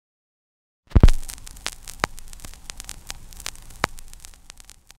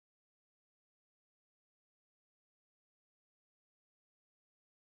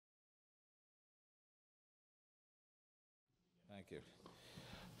Thank you.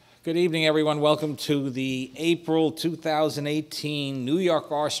 Good evening, everyone. Welcome to the April 2018 New York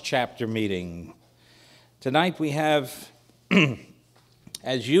ARSC chapter meeting. Tonight we have,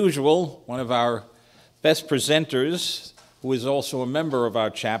 as usual, one of our best presenters, who is also a member of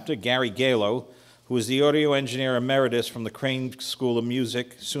our chapter, Gary Galo, who is the audio engineer emeritus from the Crane School of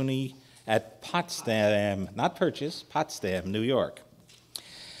Music, SUNY at Potsdam, not Purchase, Potsdam, New York.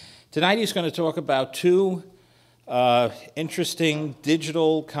 Tonight he's going to talk about two interesting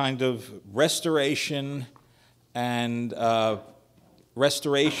digital kind of restoration and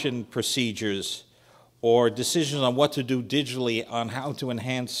restoration procedures or decisions on what to do digitally on how to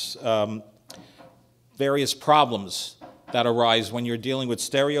enhance various problems that arise when you're dealing with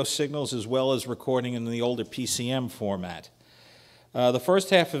stereo signals as well as recording in the older PCM format. The first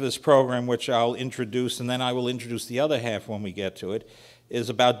half of this program, which I'll introduce, and then I will introduce the other half when we get to it, is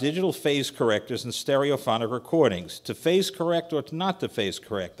about digital phase correctors and stereophonic recordings. To phase correct or not to phase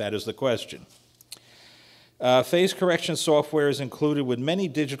correct, that is the question. Phase correction software is included with many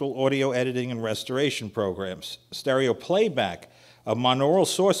digital audio editing and restoration programs. Stereo playback of monaural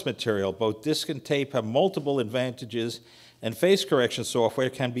source material, both disc and tape, have multiple advantages, and phase correction software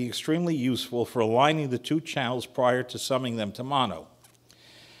can be extremely useful for aligning the two channels prior to summing them to mono.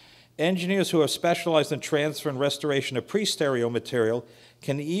 Engineers who have specialized in transfer and restoration of pre-stereo material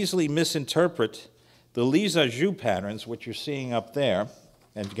can easily misinterpret the Lissajous patterns, which you're seeing up there,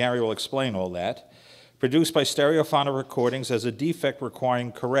 and Gary will explain all that, produced by stereophonic recordings as a defect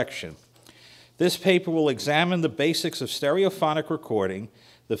requiring correction. This paper will examine the basics of stereophonic recording,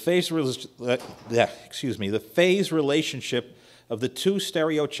 the phase relationship of the two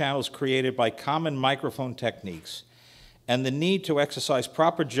stereo channels created by common microphone techniques, and the need to exercise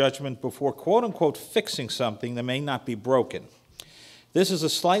proper judgment before quote-unquote fixing something that may not be broken. This is a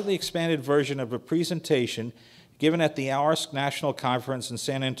slightly expanded version of a presentation given at the ARSC National Conference in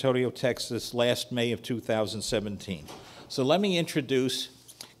San Antonio, Texas, last May of 2017. So let me introduce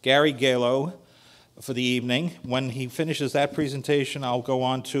Gary Galo for the evening. When he finishes that presentation, I'll go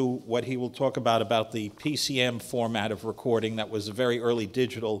on to what he will talk about the PCM format of recording that was a very early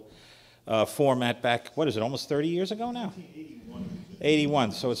digital format back, what is it, almost 30 years ago now?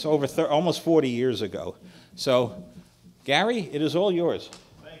 81, so it's over almost 40 years ago. So, Gary, it is all yours.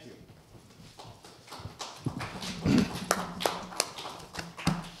 Thank you.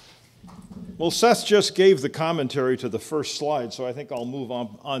 Well, Seth just gave the commentary to the first slide, so I think I'll move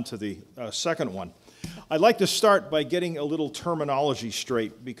on to the second one. I'd like to start by getting a little terminology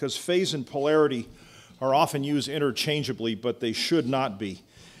straight, because phase and polarity are often used interchangeably, but they should not be.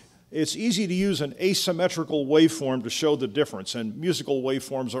 It's easy to use an asymmetrical waveform to show the difference, and musical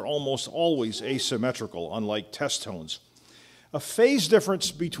waveforms are almost always asymmetrical, unlike test tones. A phase difference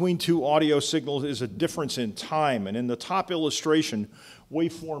between two audio signals is a difference in time, and in the top illustration,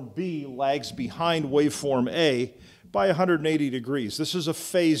 waveform B lags behind waveform A by 180 degrees. This is a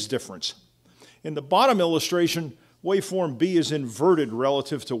phase difference. In the bottom illustration, waveform B is inverted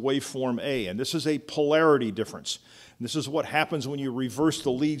relative to waveform A, and this is a polarity difference. This is what happens when you reverse the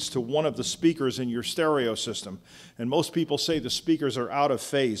leads to one of the speakers in your stereo system. And most people say the speakers are out of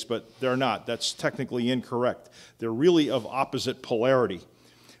phase, but they're not. That's technically incorrect. They're really of opposite polarity.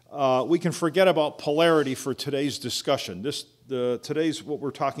 We can forget about polarity for today's discussion. Today's what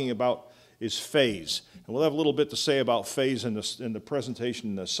we're talking about is phase. And we'll have a little bit to say about phase in the presentation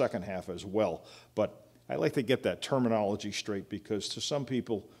in the second half as well. But I like to get that terminology straight, because to some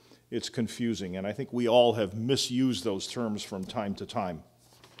people, it's confusing, and I think we all have misused those terms from time to time.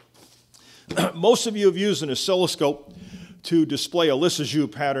 Most of you have used an oscilloscope to display a Lissajous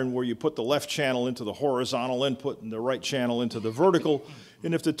pattern where you put the left channel into the horizontal input and the right channel into the vertical,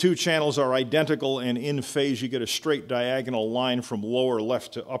 and if the two channels are identical and in phase, you get a straight diagonal line from lower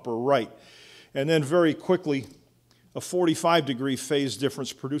left to upper right. And then very quickly, a 45-degree phase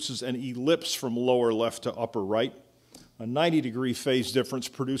difference produces an ellipse from lower left to upper right. A 90-degree phase difference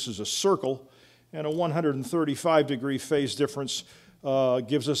produces a circle, and a 135-degree phase difference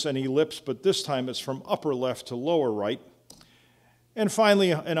gives us an ellipse, but this time it's from upper left to lower right. And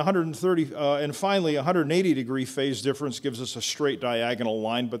finally, a 180-degree phase difference gives us a straight diagonal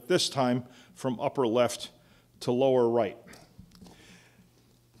line, but this time from upper left to lower right.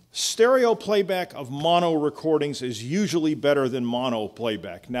 Stereo playback of mono recordings is usually better than mono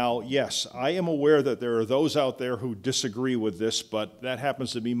playback. Now, yes, I am aware that there are those out there who disagree with this, but that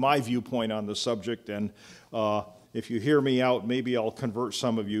happens to be my viewpoint on the subject, and if you hear me out, maybe I'll convert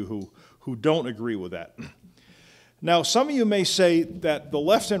some of you who don't agree with that. Now, some of you may say that the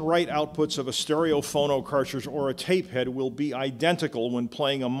left and right outputs of a stereo phono cartridge or a tape head will be identical when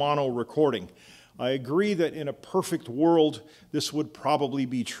playing a mono recording. I agree that in a perfect world, this would probably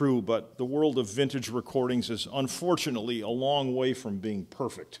be true, but the world of vintage recordings is unfortunately a long way from being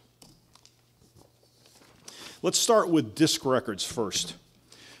perfect. Let's start with disc records first.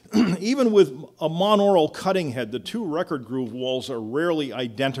 Even with a monaural cutting head, the two record groove walls are rarely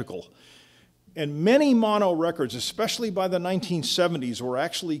identical. And many mono records, especially by the 1970s, were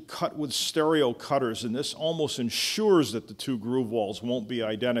actually cut with stereo cutters, and this almost ensures that the two groove walls won't be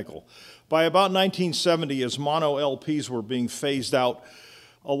identical. By about 1970, as mono LPs were being phased out,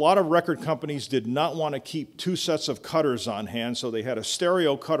 a lot of record companies did not want to keep two sets of cutters on hand, so they had a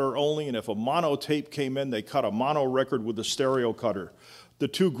stereo cutter only, and if a mono tape came in, they cut a mono record with a stereo cutter. The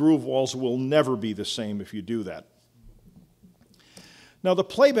two groove walls will never be the same if you do that. Now, the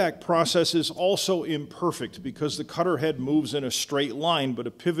playback process is also imperfect because the cutter head moves in a straight line, but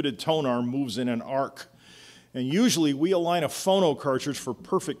a pivoted tone arm moves in an arc. And usually, we align a phono cartridge for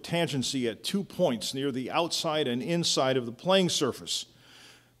perfect tangency at 2 points near the outside and inside of the playing surface.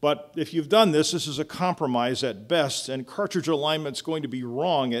 But if you've done this, this is a compromise at best, and cartridge alignment's going to be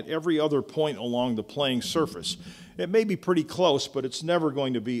wrong at every other point along the playing surface. It may be pretty close, but it's never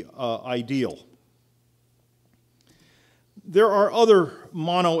going to be ideal. There are other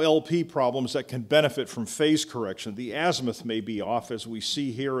mono LP problems that can benefit from phase correction. The azimuth may be off, as we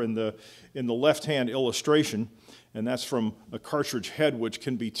see here in the left-hand illustration, and that's from a cartridge head which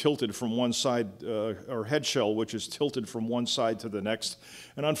can be tilted from one side, or head shell which is tilted from one side to the next.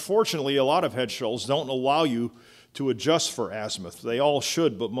 And unfortunately, a lot of head shells don't allow you to adjust for azimuth. They all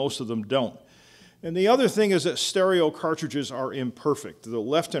should, but most of them don't. And the other thing is that stereo cartridges are imperfect. The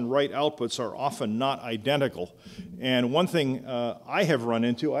left and right outputs are often not identical. And one thing I have run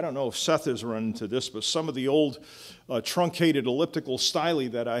into, I don't know if Seth has run into this, but some of the old truncated elliptical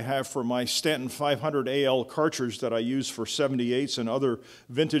styli that I have for my Stanton 500 AL cartridge that I use for 78s and other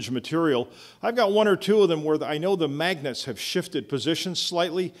vintage material, I've got one or two of them where I know the magnets have shifted positions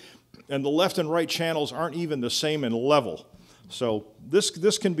slightly, and the left and right channels aren't even the same in level. So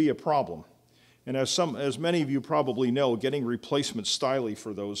this can be a problem. And as many of you probably know, getting replacement styli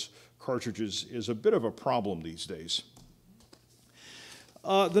for those cartridges is a bit of a problem these days.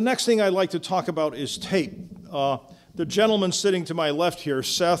 The next thing I'd like to talk about is tape. The gentlemen sitting to my left here,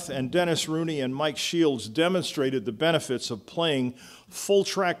 Seth and Dennis Rooney and Mike Shields, demonstrated the benefits of playing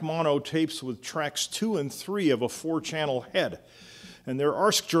full-track mono tapes with tracks 2 and 3 of a 4-channel head. And their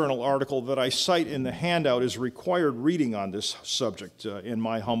ARSC Journal article that I cite in the handout is required reading on this subject, in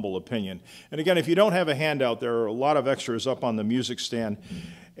my humble opinion. And again, if you don't have a handout, there are a lot of extras up on the music stand.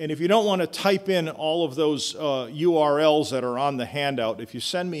 And if you don't want to type in all of those URLs that are on the handout, if you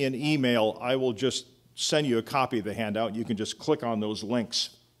send me an email, I will just send you a copy of the handout. You can just click on those links.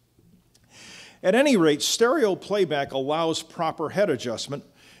 At any rate, stereo playback allows proper head adjustment.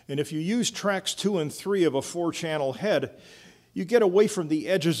 And if you use tracks 2 and 3 of a 4-channel head, you get away from the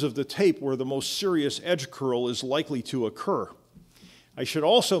edges of the tape where the most serious edge curl is likely to occur. I should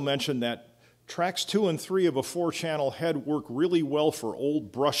also mention that tracks 2 and 3 of a 4-channel head work really well for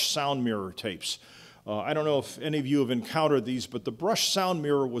old brush sound mirror tapes. I don't know if any of you have encountered these, but the brush sound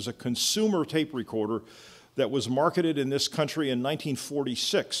mirror was a consumer tape recorder that was marketed in this country in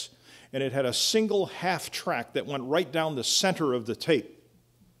 1946, and it had a single half track that went right down the center of the tape.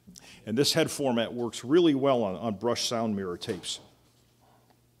 And this head format works really well on brush sound mirror tapes.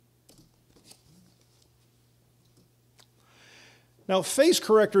 Now, phase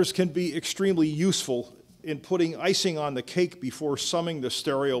correctors can be extremely useful in putting icing on the cake before summing the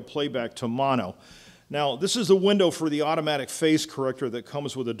stereo playback to mono. Now, this is the window for the automatic phase corrector that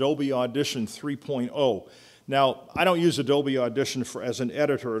comes with Adobe Audition 3.0. Now, I don't use Adobe Audition as an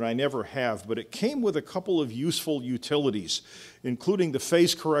editor, and I never have, but it came with a couple of useful utilities, including the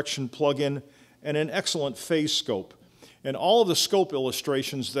phase correction plugin and an excellent phase scope. And all of the scope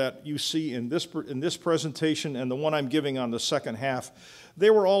illustrations that you see in this presentation and the one I'm giving on the second half,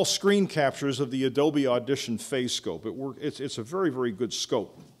 they were all screen captures of the Adobe Audition phase scope. It's a very, very good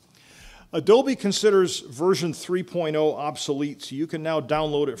scope. Adobe considers version 3.0 obsolete, so you can now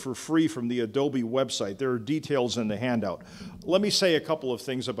download it for free from the Adobe website. There are details in the handout. Let me say a couple of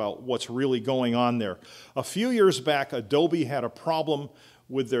things about what's really going on there. A few years back, Adobe had a problem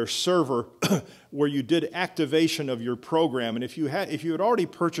with their server where you did activation of your program, and if you had already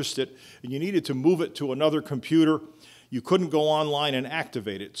purchased it and you needed to move it to another computer, you couldn't go online and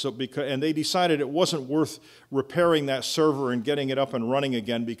activate it. And they decided it wasn't worth repairing that server and getting it up and running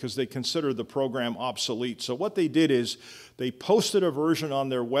again because they considered the program obsolete. So what they did is they posted a version on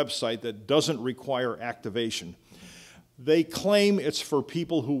their website that doesn't require activation. They claim it's for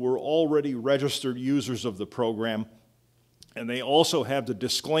people who were already registered users of the program. And they also have the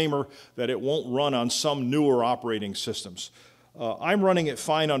disclaimer that it won't run on some newer operating systems. I'm running it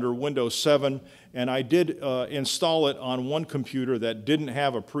fine under Windows 7, and I did install it on one computer that didn't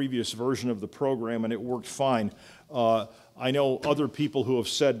have a previous version of the program, and it worked fine. I know other people who have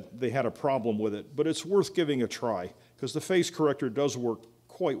said they had a problem with it, but it's worth giving a try, because the phase corrector does work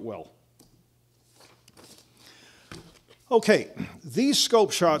quite well. Okay, these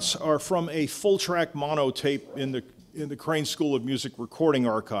scope shots are from a full-track mono tape in the Crane School of Music recording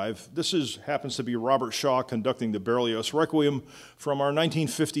archive. This happens to be Robert Shaw conducting the Berlioz Requiem from our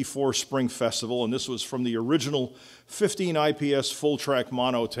 1954 Spring Festival, and this was from the original 15 IPS full-track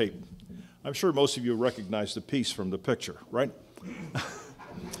mono tape. I'm sure most of you recognize the piece from the picture, right? I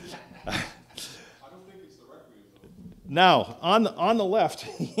don't think it's the Requiem, though. Now, on the left,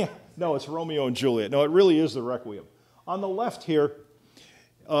 no, it's Romeo and Juliet. No, it really is the Requiem. On the left here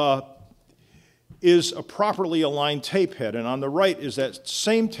is a properly aligned tape head, and on the right is that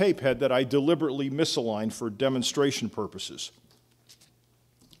same tape head that I deliberately misaligned for demonstration purposes.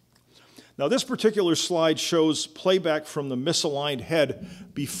 Now, this particular slide shows playback from the misaligned head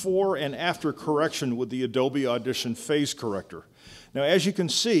before and after correction with the Adobe Audition phase corrector. Now, as you can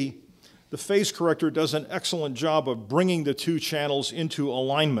see, the phase corrector does an excellent job of bringing the two channels into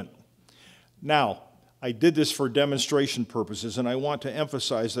alignment. Now, I did this for demonstration purposes, and I want to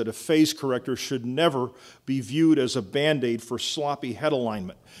emphasize that a phase corrector should never be viewed as a Band-Aid for sloppy head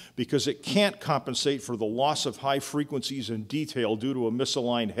alignment, because it can't compensate for the loss of high frequencies and detail due to a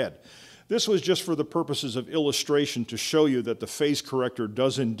misaligned head. This was just for the purposes of illustration to show you that the phase corrector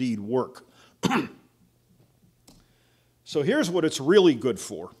does indeed work. So here's what it's really good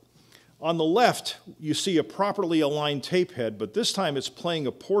for. On the left, you see a properly aligned tape head, but this time it's playing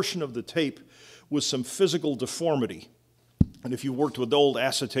a portion of the tape with some physical deformity. And if you worked with old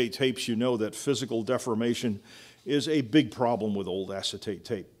acetate tapes, you know that physical deformation is a big problem with old acetate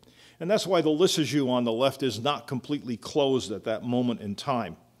tape. And that's why the Lissajous on the left is not completely closed at that moment in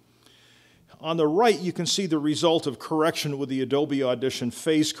time. On the right, you can see the result of correction with the Adobe Audition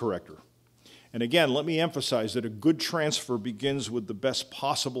phase corrector. And again, let me emphasize that a good transfer begins with the best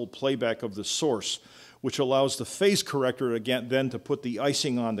possible playback of the source, which allows the phase corrector again then to put the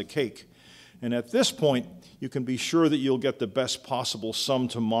icing on the cake. And at this point, you can be sure that you'll get the best possible sum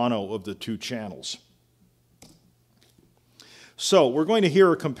to mono of the two channels. So we're going to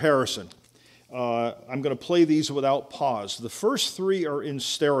hear a comparison. I'm going to play these without pause. The first three are in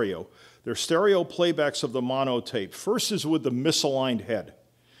stereo. They're stereo playbacks of the mono tape. First is with the misaligned head.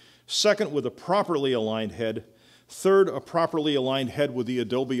 Second, with a properly aligned head. Third, a properly aligned head with the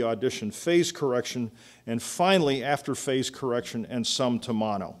Adobe Audition phase correction. And finally, after phase correction and sum to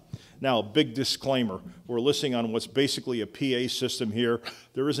mono. Now, big disclaimer, we're listening on what's basically a PA system here.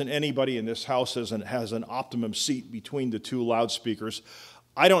 There isn't anybody in this house that has an optimum seat between the two loudspeakers.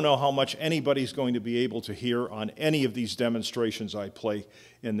 I don't know how much anybody's going to be able to hear on any of these demonstrations I play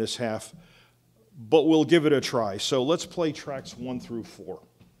in this half, but we'll give it a try. So let's play tracks 1 through 4.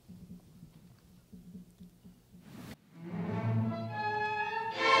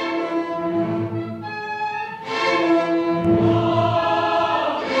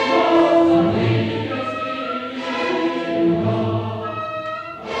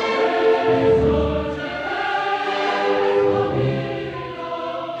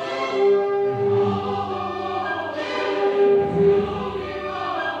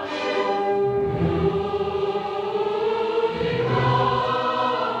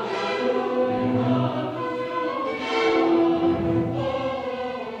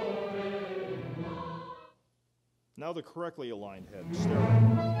 Now the correctly aligned head, stereo.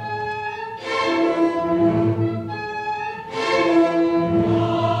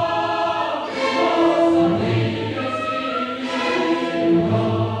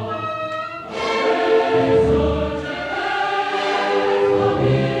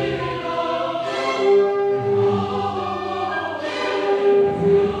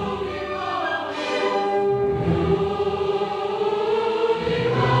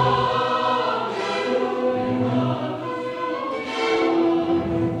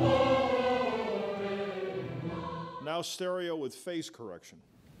 Now stereo with phase correction.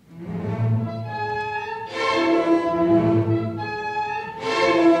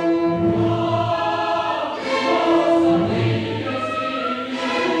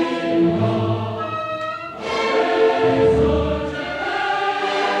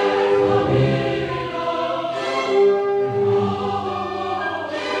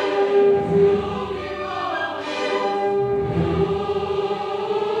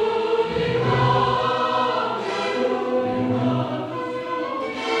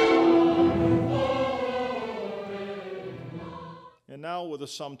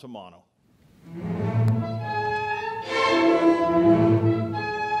 some to mono.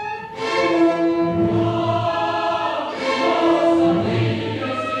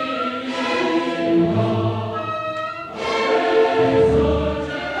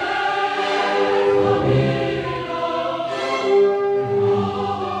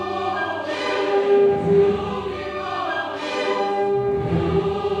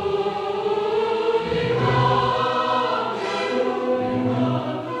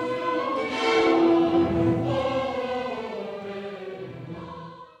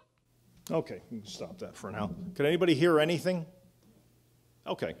 Okay, we can stop that for now. Can anybody hear anything?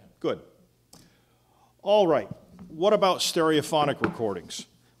 Okay, good. All right, what about stereophonic recordings?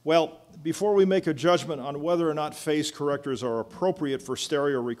 Well, before we make a judgment on whether or not phase correctors are appropriate for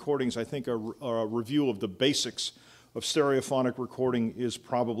stereo recordings, I think a review of the basics of stereophonic recording is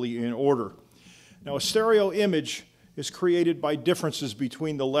probably in order. Now, a stereo image is created by differences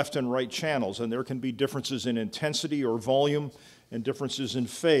between the left and right channels, and there can be differences in intensity or volume and differences in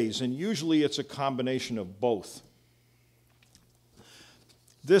phase, and usually it's a combination of both.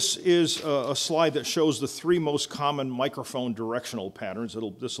 This is a slide that shows the three most common microphone directional patterns.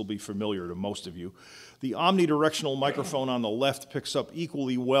 This will be familiar to most of you. The omnidirectional microphone on the left picks up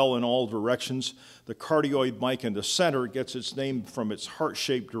equally well in all directions. The cardioid mic in the center gets its name from its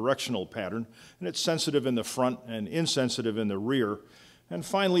heart-shaped directional pattern, and it's sensitive in the front and insensitive in the rear. And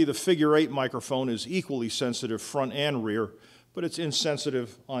finally, the figure-8 microphone is equally sensitive front and rear, but it's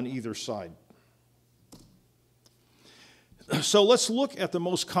insensitive on either side. So let's look at the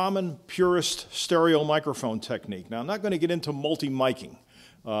most common purist stereo microphone technique. Now, I'm not going to get into multi-miking.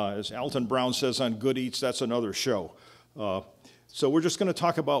 As Alton Brown says on Good Eats, that's another show. So we're just going to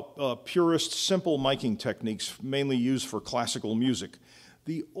talk about purist, simple miking techniques, mainly used for classical music.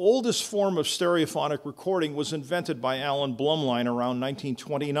 The oldest form of stereophonic recording was invented by Alan Blumlein around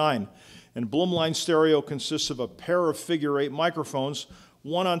 1929. And Blumlein stereo consists of a pair of figure-8 microphones,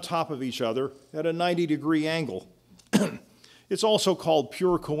 one on top of each other at a 90-degree angle. It's also called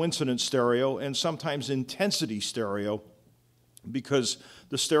pure coincidence stereo and sometimes intensity stereo because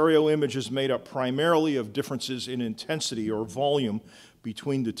the stereo image is made up primarily of differences in intensity or volume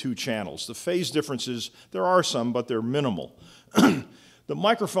between the two channels. The phase differences, there are some, but they're minimal. The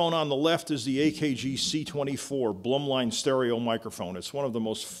microphone on the left is the AKG C24 Blumlein stereo microphone. It's one of the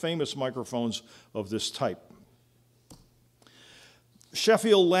most famous microphones of this type.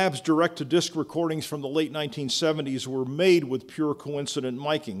 Sheffield Labs direct-to-disc recordings from the late 1970s were made with pure coincident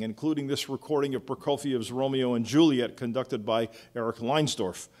miking, including this recording of Prokofiev's Romeo and Juliet conducted by Eric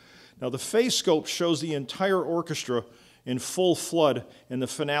Leinsdorf. Now, the phase scope shows the entire orchestra in full flood in the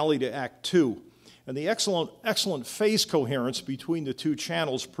finale to Act 2. And the excellent phase coherence between the two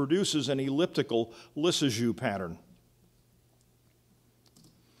channels produces an elliptical Lissajous pattern.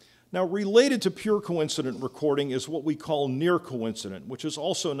 Now, related to pure coincident recording is what we call near coincident, which is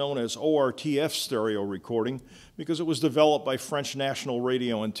also known as ORTF stereo recording because it was developed by French National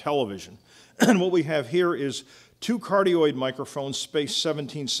Radio and Television. And what we have here is two cardioid microphones spaced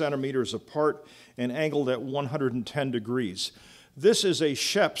 17 centimeters apart and angled at 110 degrees. This is a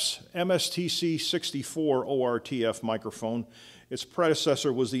Schoeps MSTC-64 ORTF microphone. Its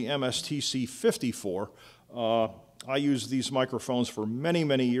predecessor was the MSTC-54. I used these microphones for many,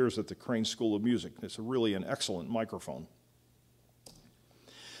 many years at the Crane School of Music. It's really an excellent microphone.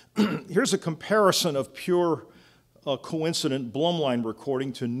 Here's a comparison of pure coincident Blumlein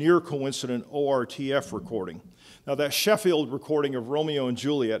recording to near coincident ORTF recording. Now, that Sheffield recording of Romeo and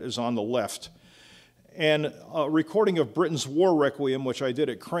Juliet is on the left. And a recording of Britain's War Requiem, which I did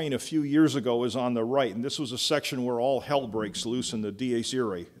at Crane a few years ago, is on the right. And this was a section where all hell breaks loose in the dies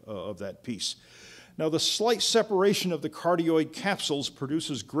irae of that piece. Now, the slight separation of the cardioid capsules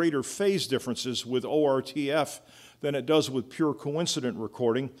produces greater phase differences with ORTF than it does with pure coincident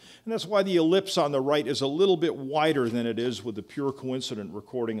recording. And that's why the ellipse on the right is a little bit wider than it is with the pure coincident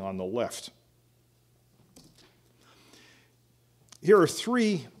recording on the left. Here are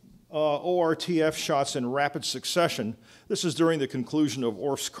three ORTF shots in rapid succession. This is during the conclusion of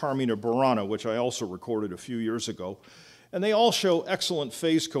Orff's Carmina Burana, which I also recorded a few years ago. And they all show excellent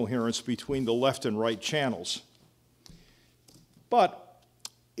phase coherence between the left and right channels. But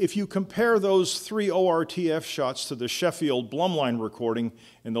if you compare those three ORTF shots to the Sheffield Blumlein recording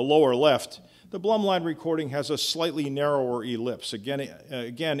in the lower left, the Blumlein recording has a slightly narrower ellipse, again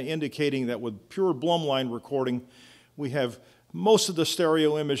indicating that with pure Blumlein recording, we have most of the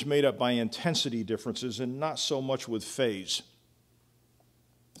stereo image made up by intensity differences and not so much with phase.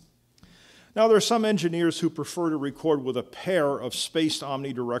 Now, there are some engineers who prefer to record with a pair of spaced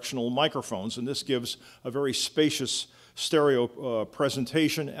omnidirectional microphones, and this gives a very spacious stereo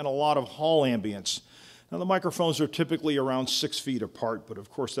presentation, and a lot of hall ambience. Now, the microphones are typically around 6 feet apart, but of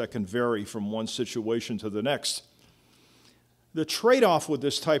course that can vary from one situation to the next. The trade-off with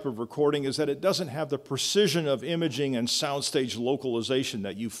this type of recording is that it doesn't have the precision of imaging and soundstage localization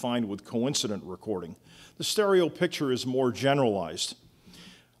that you find with coincident recording. The stereo picture is more generalized.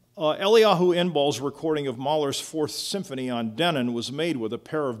 Eliyahu Inbal's recording of Mahler's Fourth Symphony on Denon was made with a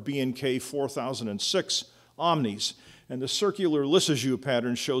pair of B&K 4006 Omnis, and the circular Lissajous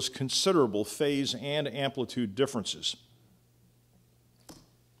pattern shows considerable phase and amplitude differences.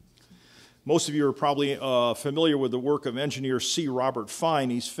 Most of you are probably familiar with the work of engineer C. Robert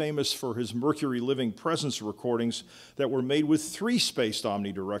Fine. He's famous for his Mercury Living Presence recordings that were made with 3-spaced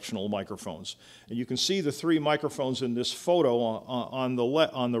omnidirectional microphones. And you can see the 3 microphones in this photo on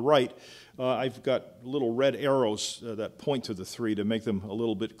the right. I've got little red arrows that point to the 3 to make them a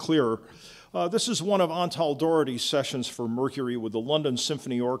little bit clearer. This is one of Antal Doherty's sessions for Mercury with the London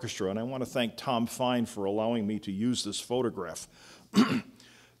Symphony Orchestra, and I want to thank Tom Fine for allowing me to use this photograph.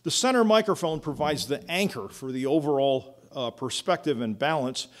 The center microphone provides the anchor for the overall perspective and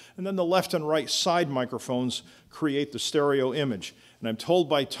balance, and then the left and right side microphones create the stereo image. And I'm told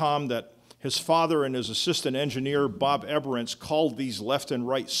by Tom that his father and his assistant engineer, Bob Eberentz, called these left and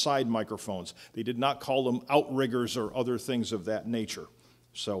right side microphones. They did not call them outriggers or other things of that nature.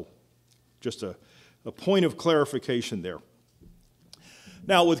 So just a point of clarification there.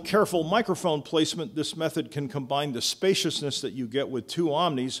 Now, with careful microphone placement, this method can combine the spaciousness that you get with 2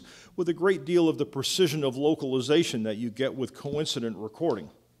 Omnis with a great deal of the precision of localization that you get with coincident recording.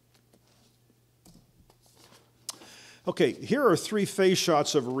 Okay, here are 3 phase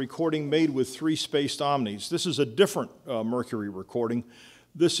shots of a recording made with 3-spaced Omnis. This is a different Mercury recording.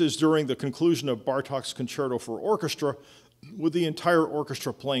 This is during the conclusion of Bartók's Concerto for Orchestra, with the entire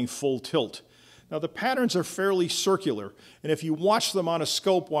orchestra playing full tilt. Now, the patterns are fairly circular, and if you watch them on a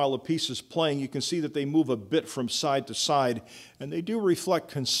scope while the piece is playing, you can see that they move a bit from side to side, and they do reflect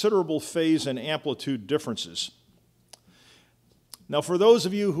considerable phase and amplitude differences. Now, for those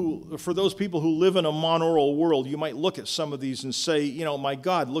people who live in a monaural world, you might look at some of these and say, you know, my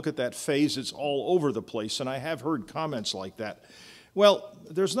God, look at that phase, it's all over the place, and I have heard comments like that. Well,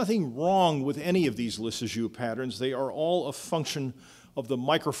 there's nothing wrong with any of these Lissajous patterns. They are all a function of the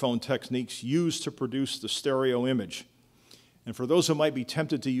microphone techniques used to produce the stereo image. And for those who might be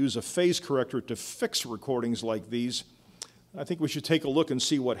tempted to use a phase corrector to fix recordings like these, I think we should take a look and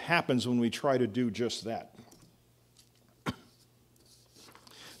see what happens when we try to do just that.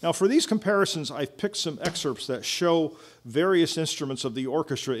 Now, for these comparisons, I've picked some excerpts that show various instruments of the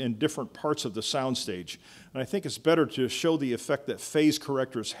orchestra in different parts of the soundstage. And I think it's better to show the effect that phase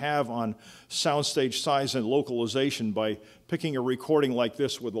correctors have on soundstage size and localization by picking a recording like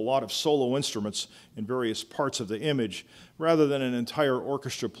this with a lot of solo instruments in various parts of the image, rather than an entire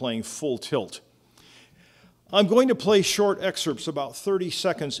orchestra playing full tilt. I'm going to play short excerpts, about 30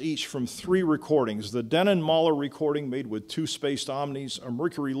 seconds each, from 3 recordings. The Denon-Mahler recording made with 2-spaced Omnis, a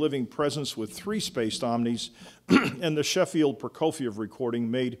Mercury Living Presence with 3-spaced Omnis, and the Sheffield Prokofiev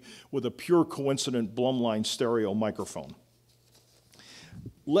recording made with a pure coincident Blumlein stereo microphone.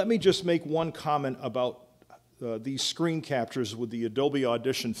 Let me just make one comment about these screen captures with the Adobe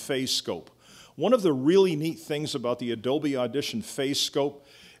Audition phase scope. One of the really neat things about the Adobe Audition phase scope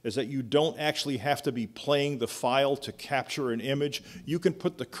is that you don't actually have to be playing the file to capture an image. You can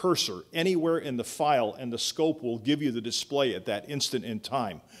put the cursor anywhere in the file and the scope will give you the display at that instant in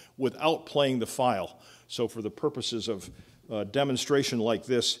time without playing the file. So for the purposes of demonstration like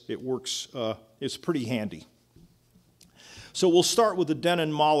this, it works, it's pretty handy. So we'll start with the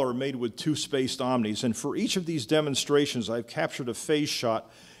Denon-Mahler made with 2-spaced Omnis, and for each of these demonstrations, I've captured a phase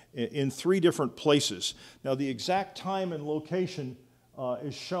shot in 3 different places. Now the exact time and location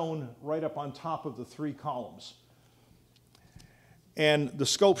is shown right up on top of the 3 columns. And the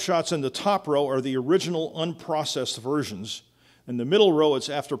scope shots in the top row are the original unprocessed versions. In the middle row, it's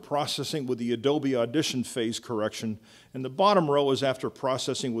after processing with the Adobe Audition phase correction. And the bottom row is after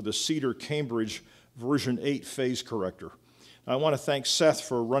processing with the Cedar Cambridge version 8 phase corrector. I want to thank Seth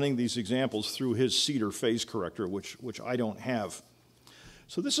for running these examples through his Cedar phase corrector, which I don't have.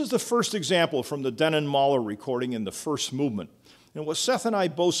 So this is the first example from the Denon-Mahler recording in the first movement. And what Seth and I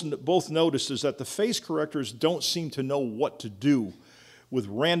both noticed is that the phase correctors don't seem to know what to do with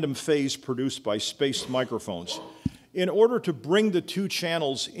random phase produced by spaced microphones. In order to bring the 2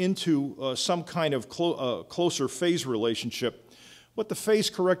 channels into some kind of closer phase relationship, what the phase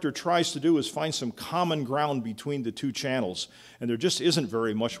corrector tries to do is find some common ground between the 2 channels, and there just isn't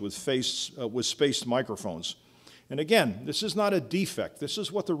very much with spaced microphones. And again, this is not a defect. This is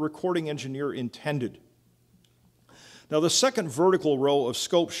what the recording engineer intended. Now the second vertical row of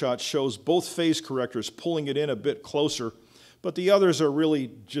scope shots shows both phase correctors pulling it in a bit closer, but the others are really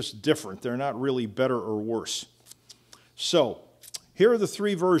just different. They're not really better or worse. So here are the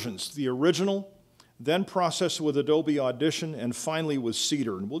three versions: the original, then processed with Adobe Audition, and finally with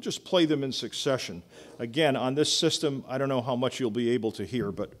Cedar. And we'll just play them in succession. Again, on this system, I don't know how much you'll be able to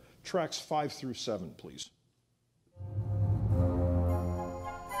hear, but tracks 5 through 7, please.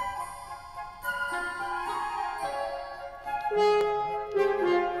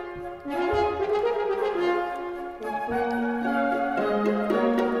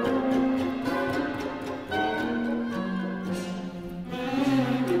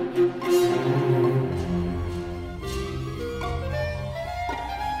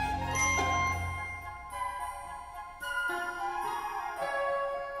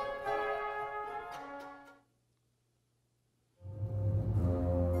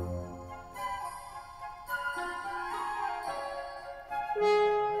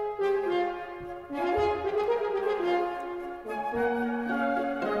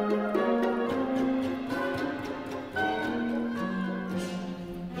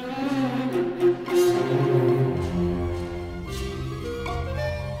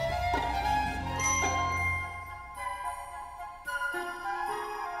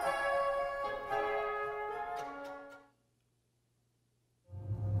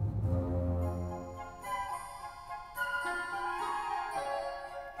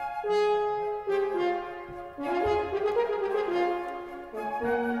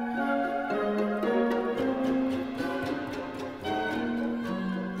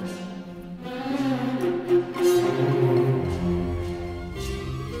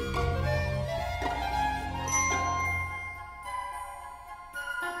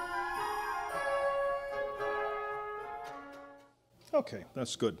 Okay,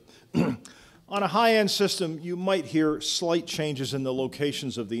 that's good. On a high-end system, you might hear slight changes in the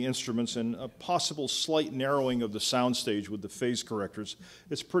locations of the instruments and a possible slight narrowing of the soundstage with the phase correctors.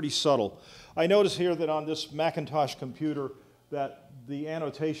 It's pretty subtle. I notice here that on this Macintosh computer that the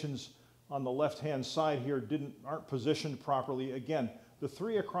annotations on the left-hand side here aren't positioned properly. Again, the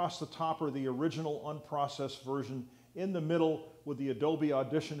three across the top are the original unprocessed version, in the middle with the Adobe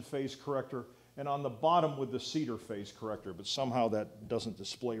Audition phase corrector, and on the bottom with the Cedar phase corrector, but somehow that doesn't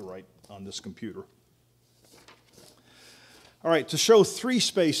display right on this computer. All right, to show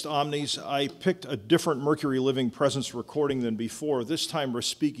three-spaced omnis, I picked a different Mercury Living Presence recording than before. This time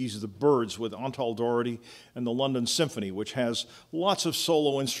Respighi's The Birds with Antal Doherty and the London Symphony, which has lots of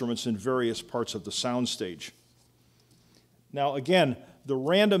solo instruments in various parts of the soundstage. Now again, the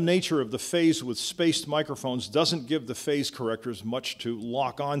random nature of the phase with spaced microphones doesn't give the phase correctors much to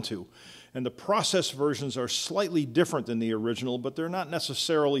lock onto. And the processed versions are slightly different than the original, but they're not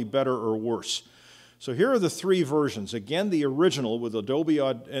necessarily better or worse. So here are the three versions. Again, the original with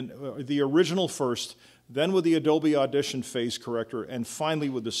the original first, then with the Adobe Audition phase corrector, and finally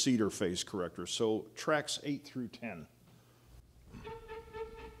with the Cedar phase corrector. So tracks 8 through 10.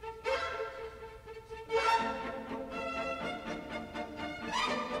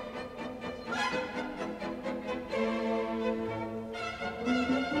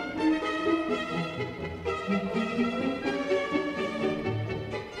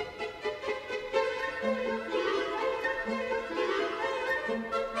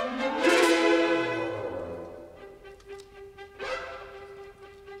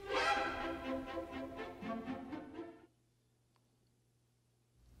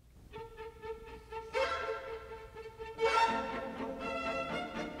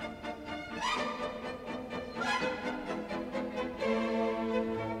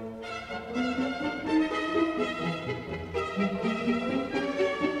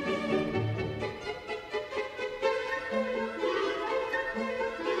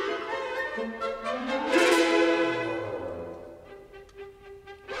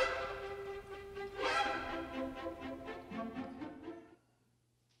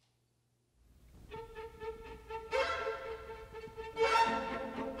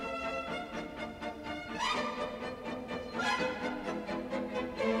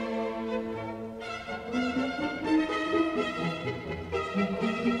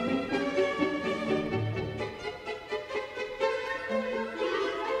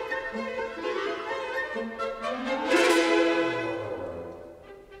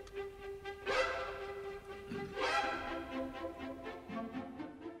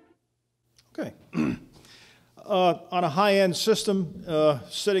 Okay. On a high-end system,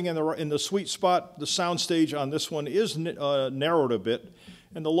 sitting in the sweet spot, the soundstage on this one is narrowed a bit,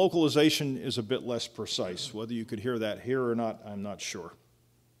 and the localization is a bit less precise. Whether you could hear that here or not, I'm not sure.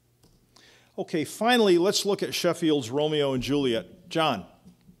 Okay, finally, let's look at Sheffield's Romeo and Juliet. John.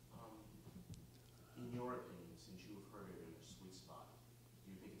 In your opinion, since you've heard it in a sweet spot,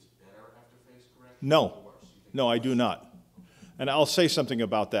 do you think it's better after phase correction? No. Or worse? No, I do not. And I'll say something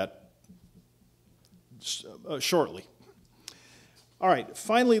about that shortly. All right,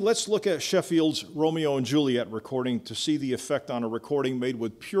 finally, let's look at Sheffield's Romeo and Juliet recording to see the effect on a recording made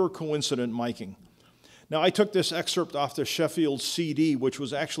with pure coincident miking. Now, I took this excerpt off the Sheffield CD, which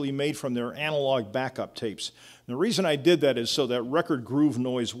was actually made from their analog backup tapes. And the reason I did that is so that record groove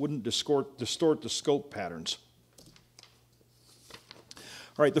noise wouldn't distort the scope patterns.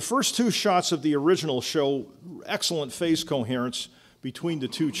 All right, the first two shots of the original show excellent phase coherence between the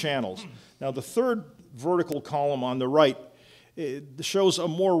two channels. Now, the third vertical column on the right, it shows a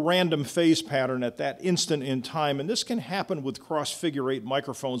more random phase pattern at that instant in time, and this can happen with cross-figure-8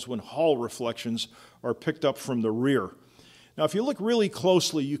 microphones when Hall reflections are picked up from the rear. Now, if you look really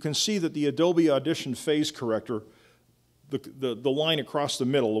closely, you can see that the Adobe Audition phase corrector, the line across the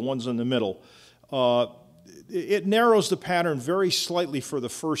middle, the ones in the middle, it narrows the pattern very slightly for the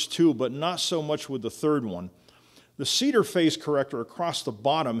first two, but not so much with the third one. The cedar phase corrector across the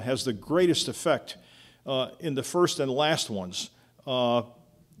bottom has the greatest effect in the first and last ones,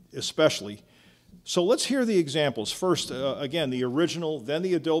 especially. So let's hear the examples. First, again, the original, then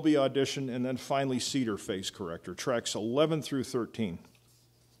the Adobe Audition, and then finally cedar phase corrector, tracks 11 through 13.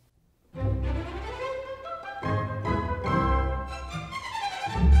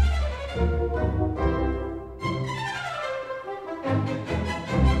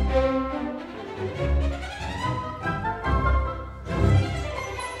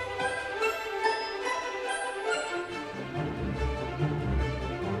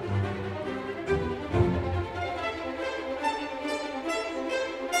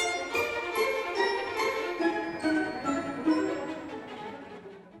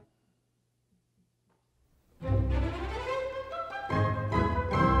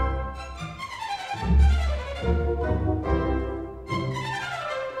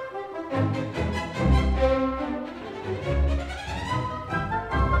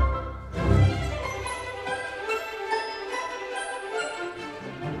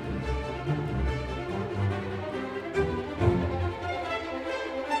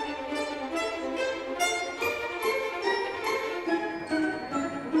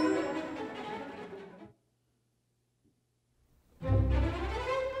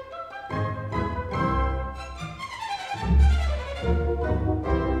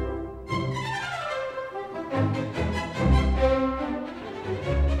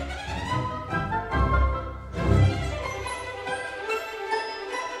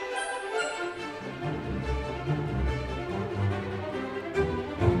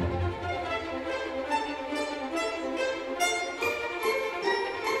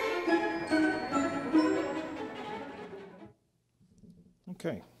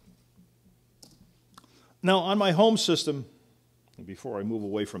 Okay. Now, on my home system, before I move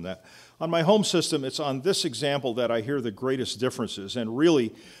away from that, on my home system, it's on this example that I hear the greatest differences, and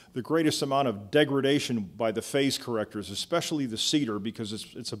really the greatest amount of degradation by the phase correctors, especially the cedar, because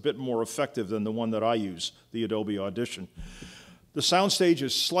it's a bit more effective than the one that I use, the Adobe Audition. The soundstage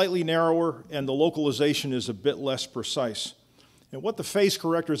is slightly narrower, and the localization is a bit less precise. And what the phase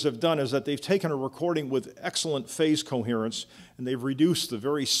correctors have done is that they've taken a recording with excellent phase coherence, and they've reduced the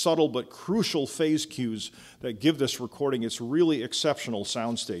very subtle but crucial phase cues that give this recording its really exceptional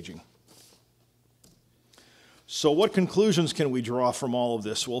sound staging. So what conclusions can we draw from all of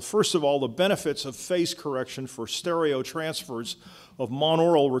this? Well, first of all, the benefits of phase correction for stereo transfers of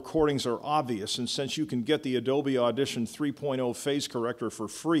monaural recordings are obvious, and since you can get the Adobe Audition 3.0 phase corrector for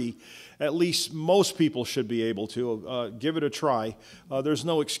free, at least most people should be able to. Give it a try. There's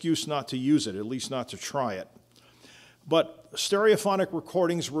no excuse not to use it, at least not to try it. But stereophonic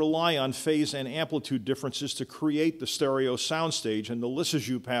recordings rely on phase and amplitude differences to create the stereo soundstage, and the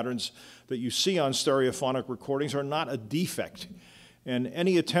Lissajous patterns that you see on stereophonic recordings are not a defect. And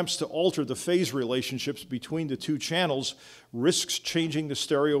any attempts to alter the phase relationships between the two channels risks changing the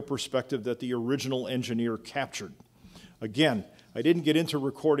stereo perspective that the original engineer captured. Again, I didn't get into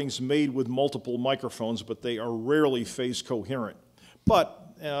recordings made with multiple microphones, but they are rarely phase coherent.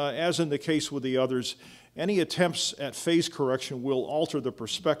 But, as in the case with the others, any attempts at phase correction will alter the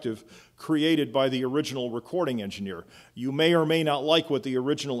perspective created by the original recording engineer. You may or may not like what the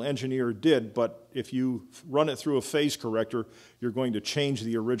original engineer did, but if you run it through a phase corrector, you're going to change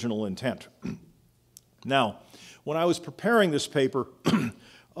the original intent. Now, when I was preparing this paper,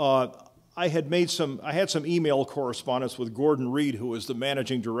 I had some email correspondence with Gordon Reed, who was the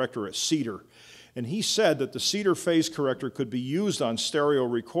managing director at Cedar. And he said that the Cedar phase corrector could be used on stereo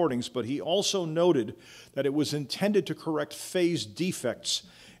recordings, but he also noted that it was intended to correct phase defects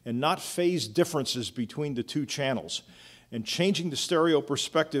and not phase differences between the two channels. And changing the stereo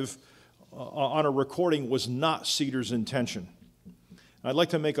perspective on a recording was not Cedar's intention. I'd like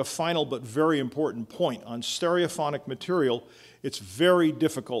to make a final but very important point. On stereophonic material, it's very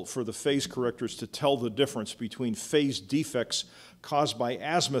difficult for the phase correctors to tell the difference between phase defects caused by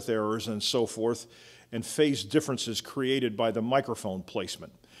azimuth errors and so forth, and phase differences created by the microphone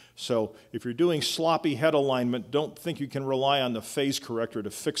placement. So if you're doing sloppy head alignment, don't think you can rely on the phase corrector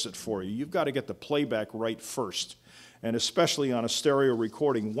to fix it for you. You've got to get the playback right first. And especially on a stereo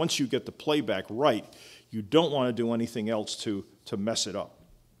recording, once you get the playback right, you don't want to do anything else to mess it up.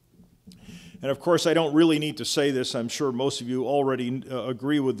 And of course, I don't really need to say this. I'm sure most of you already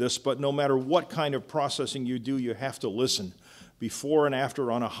agree with this, but no matter what kind of processing you do, you have to listen before and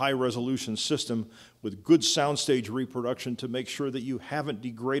after on a high-resolution system with good soundstage reproduction to make sure that you haven't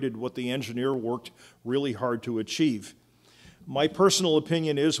degraded what the engineer worked really hard to achieve. My personal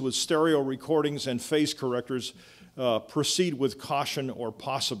opinion is with stereo recordings and phase correctors, proceed with caution or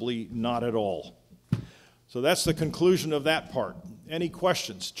possibly not at all. So that's the conclusion of that part. Any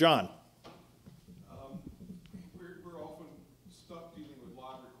questions? John? We're often stuck dealing with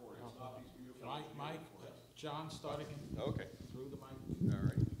live recordings, not these beautiful... Mike, John, starting Okay. through the mic.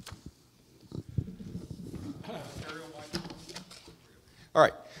 All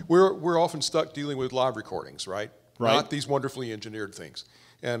right. All right. We're often stuck dealing with live recordings, right? Right. Not these wonderfully engineered things.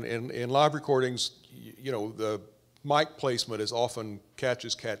 And in live recordings, you know, the mic placement is often catch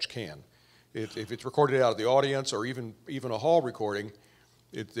as catch can. If it's recorded out of the audience or even a hall recording,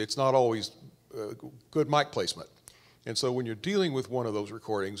 it's not always good mic placement. And so when you're dealing with one of those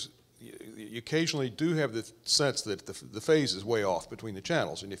recordings, you occasionally do have the sense that the phase is way off between the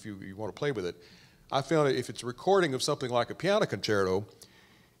channels, and if you want to play with it. I found that if it's a recording of something like a piano concerto,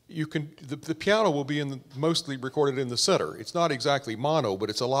 the piano will be mostly recorded in the center. It's not exactly mono, but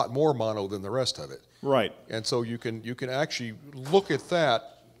it's a lot more mono than the rest of it. Right. And so you can actually look at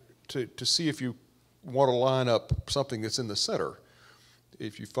that to see if you want to line up something that's in the center,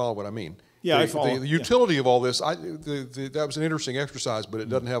 if you follow what I mean. Yeah, I follow. The utility of all this, that was an interesting exercise, but it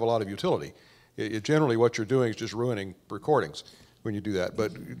doesn't have a lot of utility. Generally, what you're doing is just ruining recordings when you do that.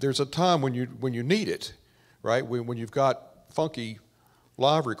 But there's a time when you need it, right? When you've got funky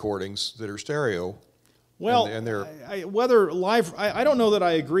live recordings that are stereo. Well, and they're I don't know that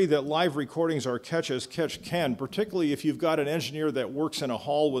I agree that live recordings are catch as catch can, particularly if you've got an engineer that works in a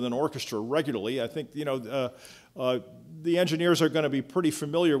hall with an orchestra regularly. I think, you know, the engineers are going to be pretty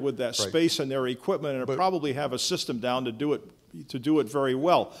familiar with that space and their equipment, and probably have a system down to do it very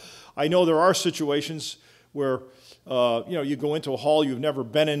well. I know there are situations where you know, you go into a hall you've never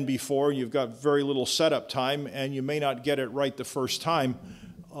been in before, and you've got very little setup time, and you may not get it right the first time.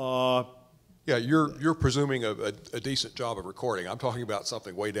 Yeah, you're presuming a decent job of recording. I'm talking about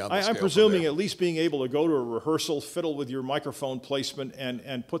something way down the scale. I'm presuming at least being able to go to a rehearsal, fiddle with your microphone placement,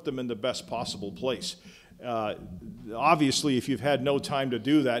 and put them in the best possible place. Obviously, if you've had no time to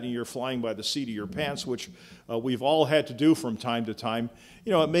do that and you're flying by the seat of your pants, which we've all had to do from time to time,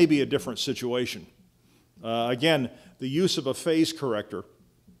 you know, it may be a different situation. Again, the use of a phase corrector,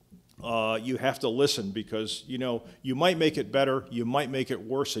 you have to listen because, you know, you might make it better, you might make it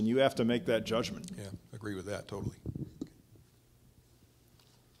worse, and you have to make that judgment. Yeah, agree with that totally.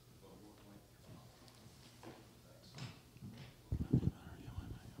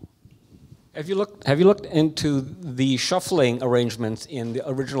 Have you looked into the shuffling arrangements in the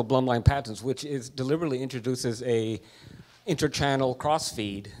original Blumlein patents, which deliberately introduces a interchannel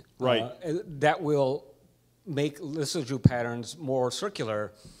crossfeed, right, that will make Lissajous patterns more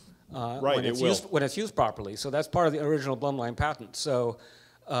circular when it's used properly. So that's part of the original Blumlein patent. So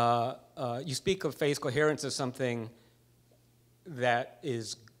you speak of phase coherence as something that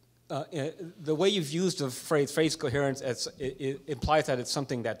is the way you've used the phrase phase coherence, it implies that it's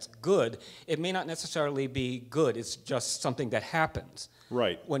something that's good. It may not necessarily be good. It's just something that happens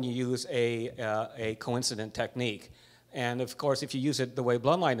when you use a coincident technique. And of course, if you use it the way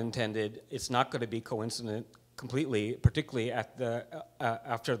Blumlein intended, it's not going to be coincident completely, particularly at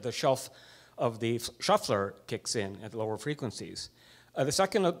after the shelf of the shuffler kicks in at lower frequencies. The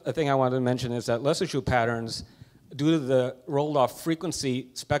second thing I wanted to mention is that Lissajous patterns, due to the rolled-off frequency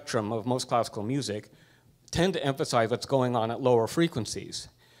spectrum of most classical music, tend to emphasize what's going on at lower frequencies.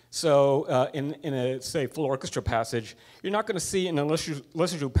 So in a, say, full orchestra passage, you're not going to see in a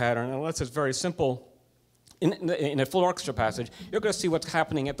Lissajous pattern, unless it's very simple, in a full orchestra passage, you're going to see what's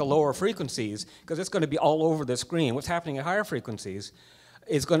happening at the lower frequencies, because it's going to be all over the screen. What's happening at higher frequencies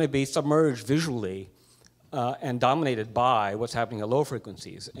is going to be submerged visually and dominated by what's happening at low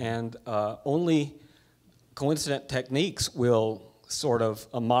frequencies. And only coincident techniques will sort of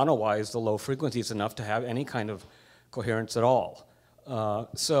monoize the low frequencies enough to have any kind of coherence at all.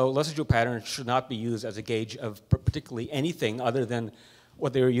 So Lissajous patterns should not be used as a gauge of particularly anything other than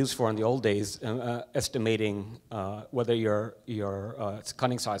what they were used for in the old days, estimating whether your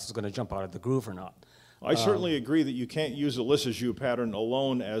cutting size is going to jump out of the groove or not. I certainly agree that you can't use a Lissajous pattern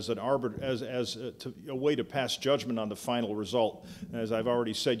alone as a way to pass judgment on the final result. As I've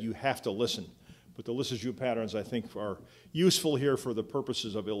already said, you have to listen. But the Lissajous patterns, I think, are useful here for the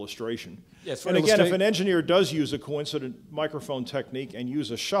purposes of illustration. Yes, and again, if an engineer does use a coincident microphone technique and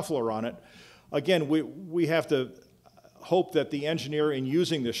use a shuffler on it, again, we have to hope that the engineer in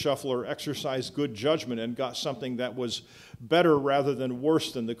using the shuffler exercised good judgment and got something that was better rather than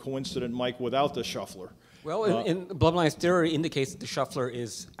worse than the coincident mic without the shuffler. Well, in Blumlein's theory indicates that the shuffler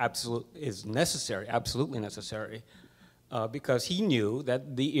is necessary, absolutely necessary, because he knew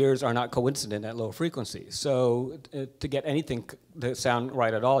that the ears are not coincident at low frequencies. So to get anything to sound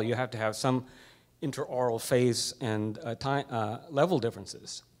right at all, you have to have some interaural phase and level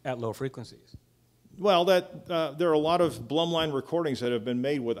differences at low frequencies. Well, there are a lot of Blumlein recordings that have been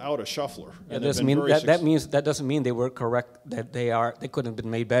made without a shuffler. That doesn't mean they were correct. That they couldn't have been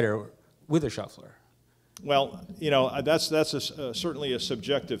made better with a shuffler. Well, you know, that's certainly a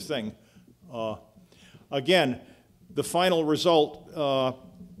subjective thing. Again, the final result,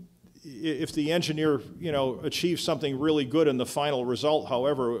 if the engineer, you know, achieves something really good in the final result,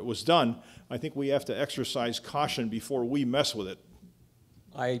 however it was done, I think we have to exercise caution before we mess with it.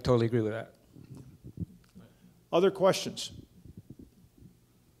 I totally agree with that. Other questions?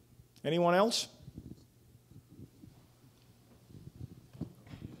 Anyone else?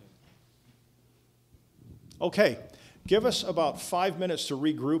 Okay, give us about 5 minutes to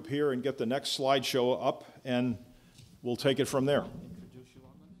regroup here and get the next slideshow up, and we'll take it from there.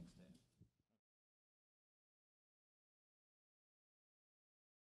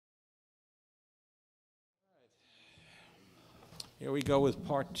 Here we go with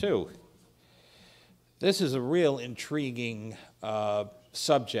part 2. This is a real intriguing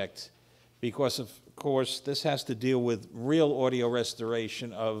subject because, of course, this has to deal with real audio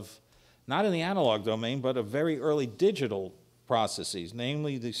restoration of, not in the analog domain, but of very early digital processes,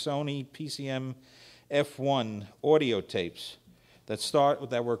 namely the Sony PCM-F1 audio tapes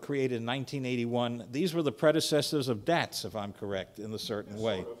that were created in 1981. These were the predecessors of DATs, if I'm correct, in a certain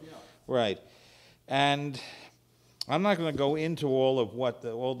way. Sort of, yeah. Right. And I'm not going to go into all of what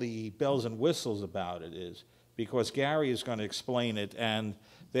all the bells and whistles about it is, because Gary is going to explain it, and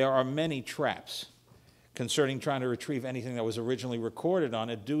there are many traps concerning trying to retrieve anything that was originally recorded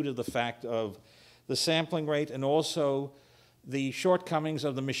on it due to the fact of the sampling rate and also the shortcomings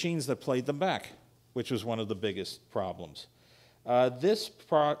of the machines that played them back, which was one of the biggest problems. This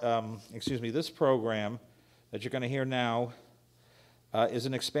program that you're going to hear now is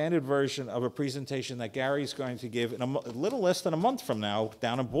an expanded version of a presentation that Gary's going to give in a little less than a month from now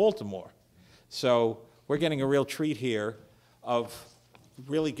down in Baltimore. So we're getting a real treat here of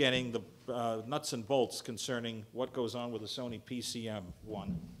really getting the nuts and bolts concerning what goes on with the Sony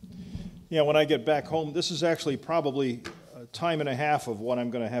PCM-1. Yeah, when I get back home, this is actually probably a time and a half of what I'm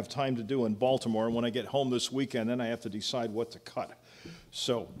going to have time to do in Baltimore. And when I get home this weekend, then I have to decide what to cut.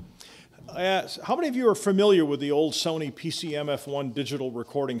 So, how many of you are familiar with the old Sony PCM-F1 digital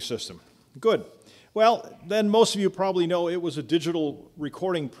recording system? Good. Well, then most of you probably know it was a digital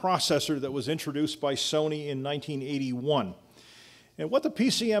recording processor that was introduced by Sony in 1981. And what the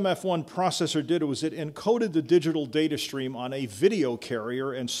PCM-F1 processor did was it encoded the digital data stream on a video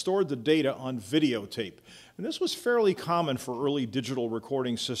carrier and stored the data on videotape. And this was fairly common for early digital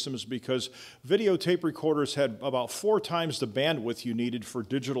recording systems because videotape recorders had about 4 times the bandwidth you needed for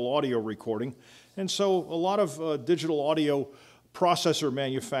digital audio recording. And so a lot of digital audio processor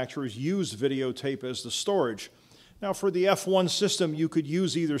manufacturers used videotape as the storage. Now for the F1 system, you could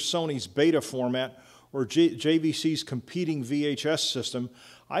use either Sony's beta format or JVC's competing VHS system.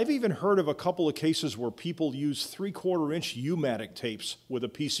 I've even heard of a couple of cases where people use 3/4-inch U-matic tapes with a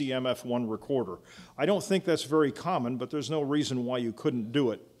PCM-F1 recorder. I don't think that's very common, but there's no reason why you couldn't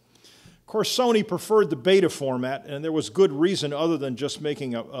do it. Of course, Sony preferred the beta format, and there was good reason other than just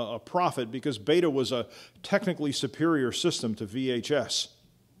making a profit, because beta was a technically superior system to VHS.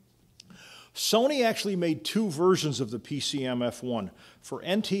 Sony actually made 2 versions of the PCM-F1 for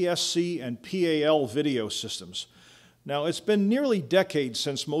NTSC and PAL video systems. Now, it's been nearly decades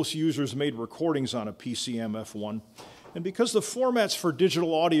since most users made recordings on a PCM-F1, And because the formats for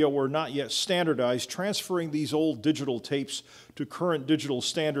digital audio were not yet standardized, transferring these old digital tapes to current digital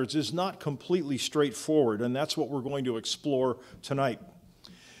standards is not completely straightforward, and that's what we're going to explore tonight.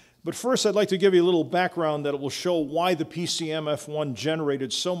 But first, I'd like to give you a little background that will show why the PCM-F1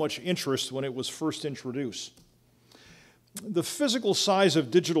 generated so much interest when it was first introduced. The physical size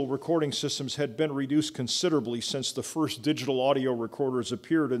of digital recording systems had been reduced considerably since the first digital audio recorders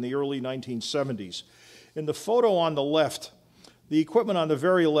appeared in the early 1970s. In the photo on the left, the equipment on the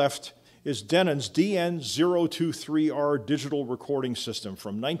very left is Denon's DN023R digital recording system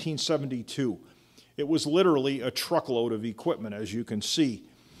from 1972. It was literally a truckload of equipment, as you can see.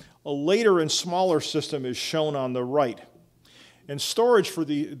 A later and smaller system is shown on the right. And storage for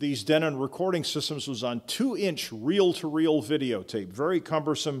these Denon recording systems was on 2-inch reel-to-reel videotape, very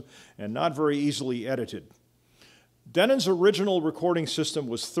cumbersome and not very easily edited. Denon's original recording system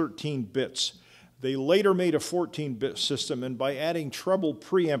was 13 bits. They later made a 14-bit system, and by adding treble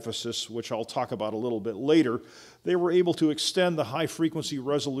pre-emphasis, which I'll talk about a little bit later, they were able to extend the high-frequency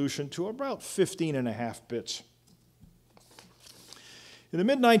resolution to about 15.5 bits. In the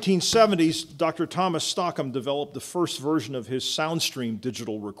mid-1970s, Dr. Thomas Stockham developed the first version of his SoundStream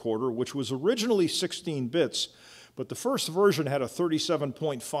digital recorder, which was originally 16 bits, but the first version had a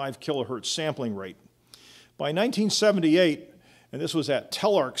 37.5 kilohertz sampling rate. By 1978, and this was at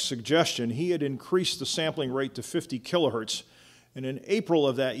Telarc's suggestion, he had increased the sampling rate to 50 kilohertz, and in April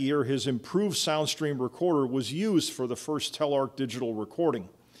of that year, his improved SoundStream recorder was used for the first Telarc digital recording.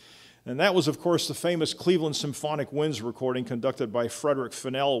 And that was, of course, the famous Cleveland Symphonic Winds recording conducted by Frederick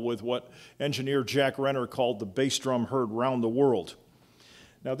Fennell with what engineer Jack Renner called the bass drum heard round the world.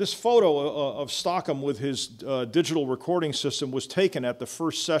 Now, this photo of Stockham with his digital recording system was taken at the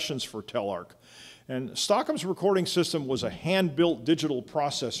first sessions for Telarc. And Stockham's recording system was a hand-built digital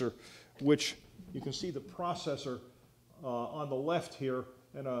processor, which you can see the processor on the left here,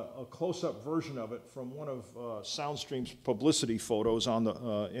 and a close-up version of it from one of SoundStream's publicity photos on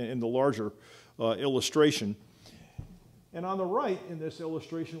in the larger illustration. And on the right in this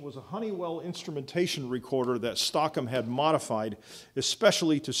illustration was a Honeywell instrumentation recorder that Stockham had modified,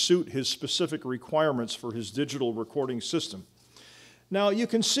 especially to suit his specific requirements for his digital recording system. Now, you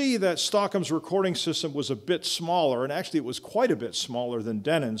can see that Stockham's recording system was a bit smaller, and actually it was quite a bit smaller than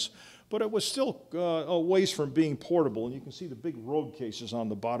Denon's, but it was still a ways from being portable, and you can see the big road cases on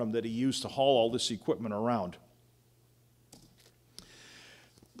the bottom that he used to haul all this equipment around.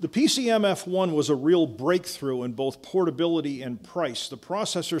 The PCM-F1 was a real breakthrough in both portability and price. The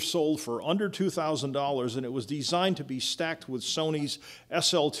processor sold for under $2,000, and it was designed to be stacked with Sony's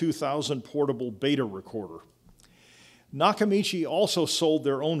SL2000 portable beta recorder. Nakamichi also sold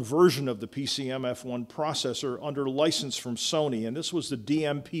their own version of the PCM-F1 processor under license from Sony, and this was the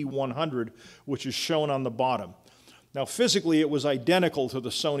DMP100, which is shown on the bottom. Now, physically, it was identical to the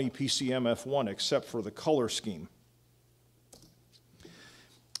Sony PCM-F1, except for the color scheme.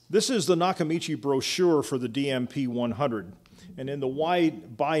 This is the Nakamichi brochure for the DMP100, and in the Why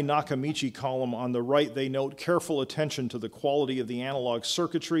by Nakamichi column on the right, they note careful attention to the quality of the analog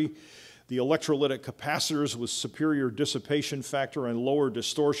circuitry, the electrolytic capacitors with superior dissipation factor and lower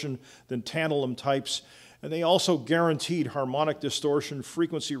distortion than tantalum types, and they also guaranteed harmonic distortion,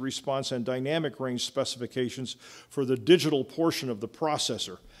 frequency response, and dynamic range specifications for the digital portion of the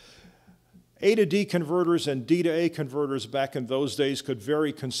processor. A to D converters and D to A converters back in those days could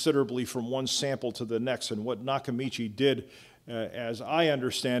vary considerably from one sample to the next, and what Nakamichi did, as I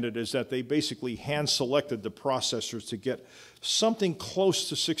understand it, is that they basically hand-selected the processors to get something close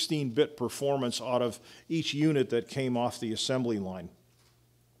to 16-bit performance out of each unit that came off the assembly line.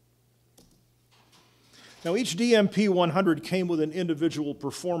 Now, each DMP100 came with an individual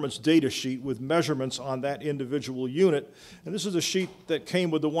performance data sheet with measurements on that individual unit, and this is a sheet that came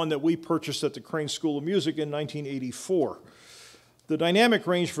with the one that we purchased at the Crane School of Music in 1984. The dynamic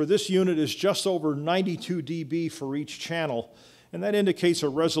range for this unit is just over 92 dB for each channel, and that indicates a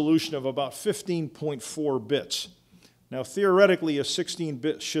resolution of about 15.4 bits. Now, theoretically, a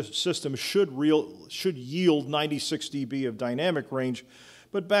 16-bit system should yield 96 dB of dynamic range,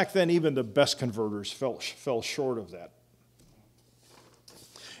 but back then even the best converters fell short of that.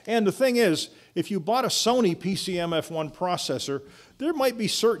 And the thing is, if you bought a Sony PCM-F1 processor, there might be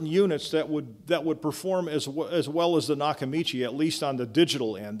certain units that would perform as well as the Nakamichi, at least on the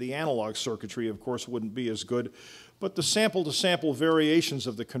digital end. The analog circuitry, of course, wouldn't be as good, but the sample-to-sample variations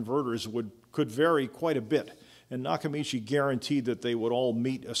of the converters could vary quite a bit, and Nakamichi guaranteed that they would all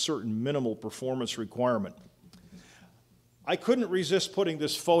meet a certain minimal performance requirement. I couldn't resist putting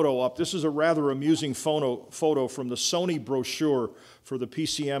this photo up. This is a rather amusing photo from the Sony brochure for the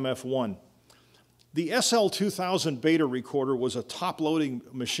PCM-F1. The SL2000 beta recorder was a top-loading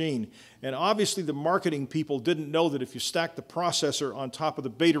machine, and obviously the marketing people didn't know that if you stacked the processor on top of the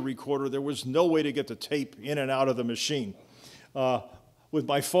beta recorder, there was no way to get the tape in and out of the machine. With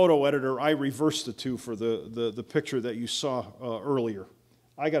my photo editor, I reversed the two for the picture that you saw earlier.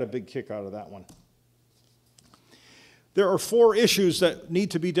 I got a big kick out of that one. There are 4 issues that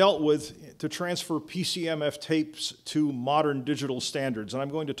need to be dealt with to transfer PCM-F tapes to modern digital standards, and I'm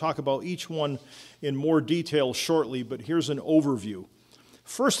going to talk about each one in more detail shortly, but here's an overview.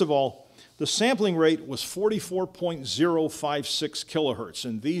 First of all, the sampling rate was 44.056 kilohertz,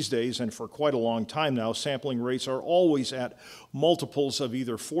 and these days, and for quite a long time now, sampling rates are always at multiples of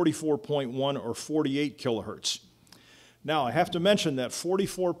either 44.1 or 48 kilohertz. Now, I have to mention that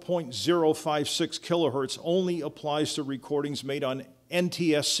 44.056 kilohertz only applies to recordings made on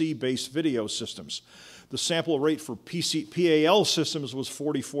NTSC-based video systems. The sample rate for PAL systems was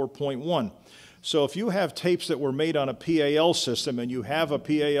 44.1. So if you have tapes that were made on a PAL system and you have a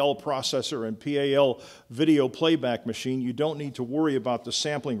PAL processor and PAL video playback machine, you don't need to worry about the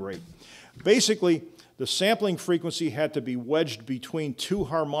sampling rate. Basically, the sampling frequency had to be wedged between 2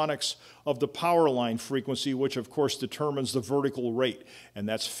 harmonics of the power line frequency, which of course determines the vertical rate. And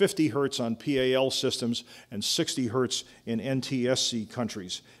that's 50 hertz on PAL systems and 60 hertz in NTSC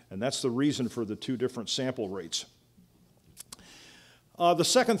countries. And that's the reason for the 2 different sample rates. The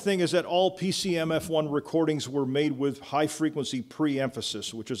second thing is that all PCM-F1 recordings were made with high-frequency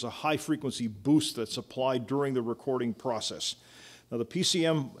pre-emphasis, which is a high-frequency boost that's applied during the recording process. Now, the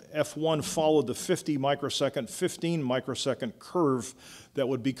PCM-F1 followed the 50 microsecond, 15 microsecond curve that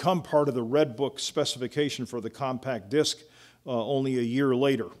would become part of the Red Book specification for the compact disc only a year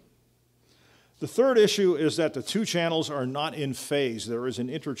later. The third issue is that the 2 channels are not in phase. There is an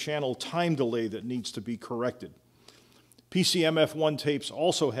interchannel time delay that needs to be corrected. PCM-F1 tapes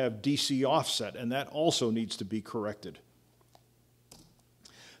also have DC offset, and that also needs to be corrected.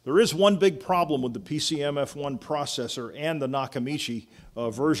 There is one big problem with the PCM-F1 processor and the Nakamichi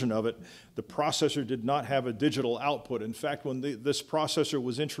version of it. The processor did not have a digital output. In fact, when this processor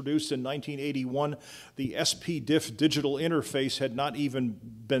was introduced in 1981, the SPDIF digital interface had not even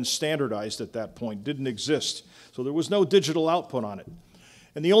been standardized at that point, didn't exist. So there was no digital output on it.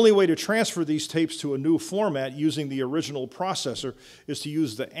 And the only way to transfer these tapes to a new format using the original processor is to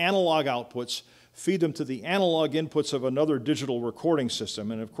use the analog outputs, feed them to the analog inputs of another digital recording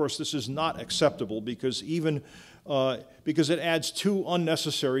system. And of course, this is not acceptable because because it adds 2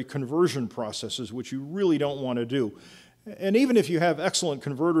 unnecessary conversion processes, which you really don't want to do. And even if you have excellent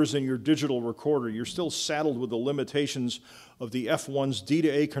converters in your digital recorder, you're still saddled with the limitations of the F1's D to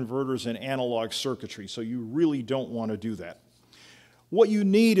A converters and analog circuitry, so you really don't want to do that. What you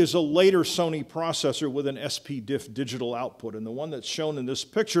need is a later Sony processor with an SPDIF digital output, and the one that's shown in this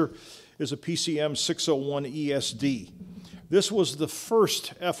picture is a PCM-601 ESD. This was the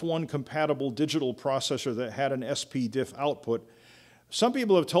first F1 compatible digital processor that had an SPDIF output. Some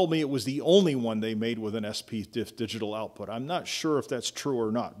people have told me it was the only one they made with an SPDIF digital output. I'm not sure if that's true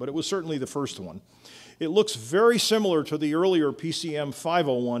or not, but it was certainly the first one. It looks very similar to the earlier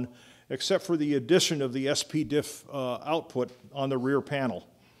PCM-501, except for the addition of the SPDIF output on the rear panel.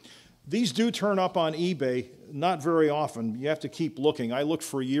 These do turn up on eBay, not very often. You have to keep looking. I looked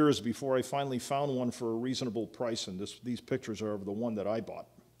for years before I finally found one for a reasonable price, and these pictures are of the one that I bought.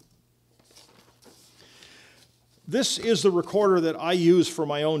 This is the recorder that I use for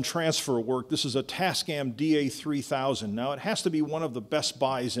my own transfer work. This is a Tascam DA3000. Now, it has to be one of the best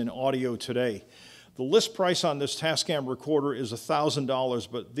buys in audio today. The list price on this Tascam recorder is $1,000,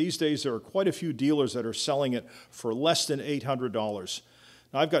 but these days there are quite a few dealers that are selling it for less than $800.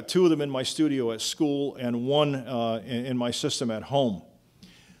 Now, I've got 2 of them in my studio at school and 1 in my system at home.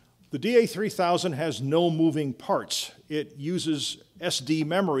 The DA3000 has no moving parts. It uses SD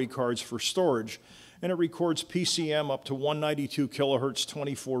memory cards for storage, and it records PCM up to 192 kilohertz,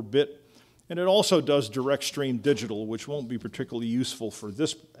 24-bit, and it also does direct stream digital, which won't be particularly useful for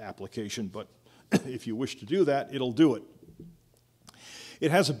this application, but if you wish to do that, it'll do it. It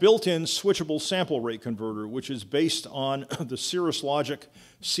has a built-in switchable sample rate converter, which is based on the Cirrus Logic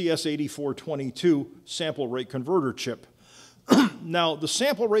CS8422 sample rate converter chip. Now, the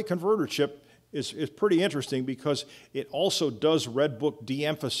sample rate converter chip is pretty interesting because it also does Red Book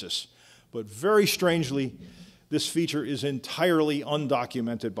de-emphasis. But very strangely, this feature is entirely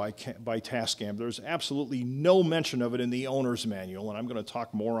undocumented by Tascam. There's absolutely no mention of it in the owner's manual, and I'm going to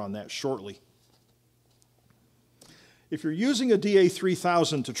talk more on that shortly. If you're using a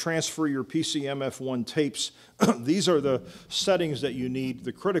DA3000 to transfer your PCM-F1 tapes, these are the settings that you need,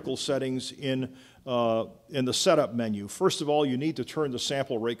 the critical settings in the setup menu. First of all, you need to turn the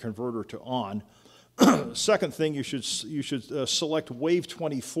sample rate converter to on. Second thing, you should select Wave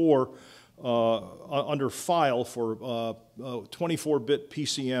 24 under File for 24-bit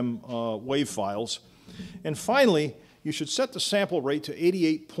PCM wave files. And finally, you should set the sample rate to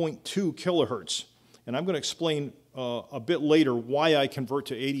 88.2 kilohertz. And I'm going to explain a bit later why I convert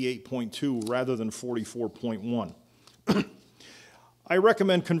to 88.2 rather than 44.1. I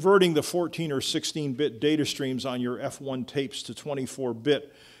recommend converting the 14 or 16-bit data streams on your F1 tapes to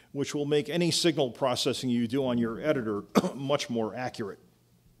 24-bit, which will make any signal processing you do on your editor much more accurate.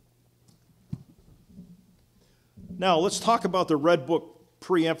 Now, let's talk about the Red Book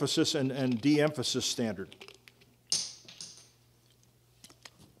pre-emphasis and de-emphasis standard.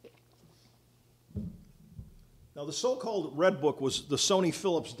 Now, the so-called Red Book was the Sony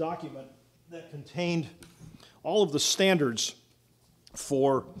Philips document that contained all of the standards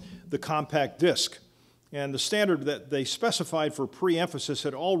for the compact disc. And the standard that they specified for pre-emphasis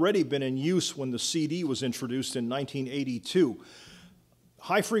had already been in use when the CD was introduced in 1982.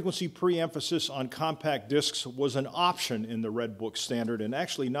 High-frequency pre-emphasis on compact discs was an option in the Red Book standard, and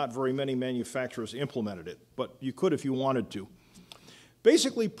actually not very many manufacturers implemented it, but you could if you wanted to.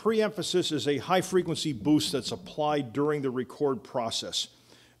 Basically, pre-emphasis is a high-frequency boost that's applied during the record process.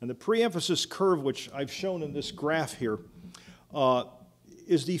 And the pre-emphasis curve, which I've shown in this graph here,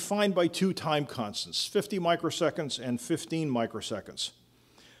 is defined by two time constants, 50 microseconds and 15 microseconds.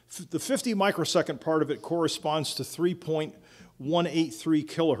 The 50 microsecond part of it corresponds to 3.183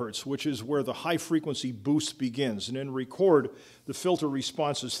 kilohertz, which is where the high-frequency boost begins. And in record, the filter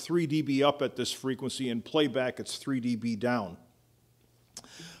response is 3 dB up at this frequency, and playback, it's 3 dB down.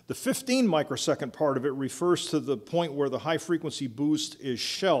 The 15 microsecond part of it refers to the point where the high-frequency boost is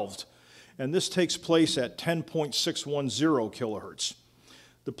shelved, and this takes place at 10.610 kilohertz.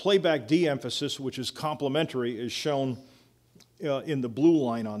 The playback de-emphasis, which is complementary, is shown in the blue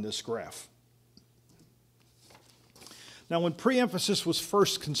line on this graph. Now, when pre-emphasis was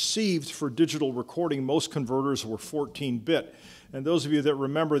first conceived for digital recording, most converters were 14-bit. And those of you that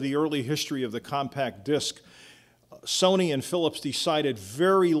remember the early history of the compact disc, Sony and Philips decided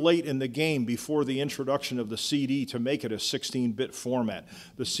very late in the game before the introduction of the CD to make it a 16-bit format.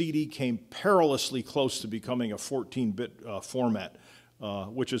 The CD came perilously close to becoming a 14-bit format,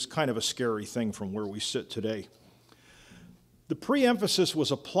 which is kind of a scary thing from where we sit today. The pre-emphasis was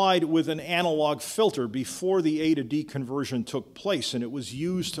applied with an analog filter before the A to D conversion took place, and it was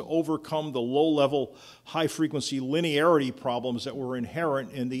used to overcome the low-level, high-frequency linearity problems that were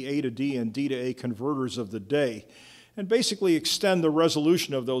inherent in the A to D and D to A converters of the day, and basically extend the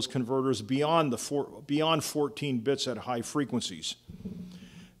resolution of those converters beyond 14 bits at high frequencies.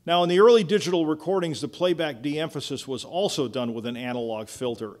 Now, in the early digital recordings, the playback de-emphasis was also done with an analog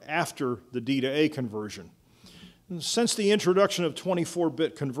filter after the D to A conversion. Since the introduction of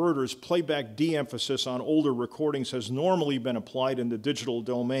 24-bit converters, playback de-emphasis on older recordings has normally been applied in the digital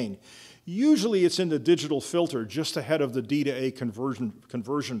domain. Usually it's in the digital filter just ahead of the D to A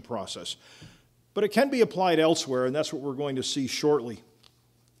conversion process. But it can be applied elsewhere, and that's what we're going to see shortly.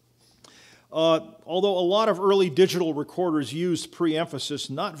 Although a lot of early digital recorders used pre-emphasis,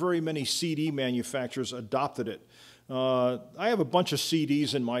 not very many CD manufacturers adopted it. I have a bunch of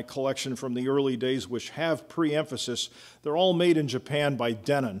CDs in my collection from the early days which have pre-emphasis. They're all made in Japan by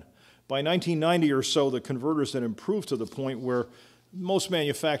Denon. By 1990 or so, the converters had improved to the point where most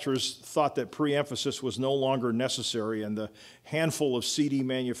manufacturers thought that pre-emphasis was no longer necessary, and the handful of CD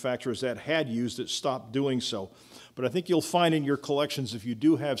manufacturers that had used it stopped doing so. But I think you'll find in your collections, if you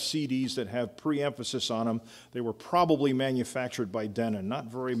do have CDs that have pre-emphasis on them, they were probably manufactured by Denon. Not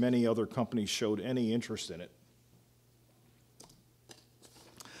very many other companies showed any interest in it.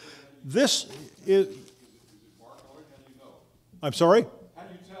 This is, I'm sorry? How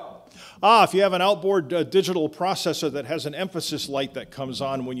do you tell? If you have an outboard digital processor that has an emphasis light that comes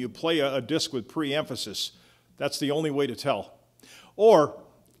on when you play a disc with pre-emphasis, that's the only way to tell. Or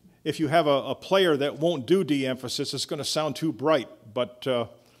if you have a player that won't do de-emphasis, it's going to sound too bright. But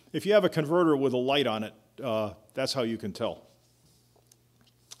if you have a converter with a light on it, that's how you can tell.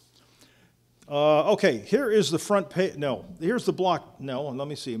 Okay, here is the front page. No, here's the block. No, let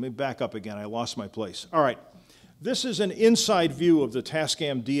me see. Let me back up again. I lost my place. All right. This is an inside view of the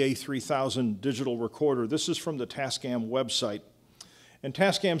Tascam DA3000 digital recorder. This is from the Tascam website. And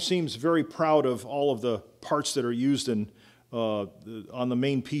Tascam seems very proud of all of the parts that are used in, on the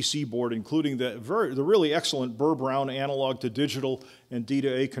main PC board, including the really excellent Burr Brown analog to digital and D to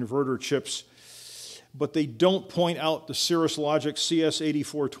A converter chips. But they don't point out the Cirrus Logic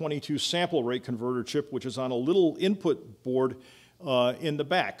CS8422 sample rate converter chip, which is on a little input board in the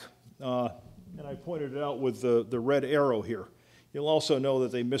back. And I pointed it out with the red arrow here. You'll also know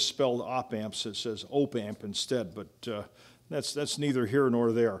that they misspelled op-amps. It says op-amp instead, but that's neither here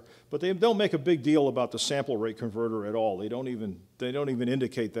nor there. But they don't make a big deal about the sample rate converter at all. They don't even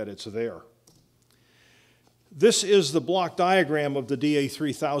indicate that it's there. This is the block diagram of the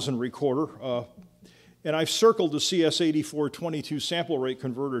DA3000 recorder, and I've circled the CS8422 sample rate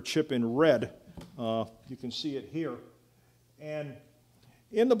converter chip in red. You can see it here. And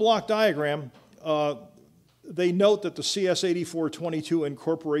in the block diagram, they note that the CS8422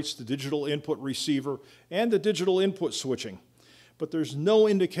 incorporates the digital input receiver and the digital input switching, but there's no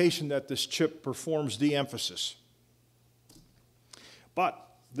indication that this chip performs de-emphasis. But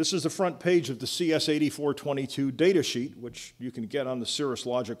this is the front page of the CS8422 datasheet, which you can get on the Cirrus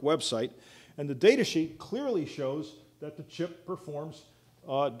Logic website, and the datasheet clearly shows that the chip performs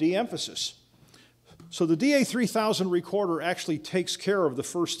de-emphasis. So the DA3000 recorder actually takes care of the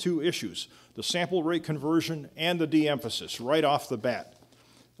first two issues, the sample rate conversion and the de-emphasis, right off the bat.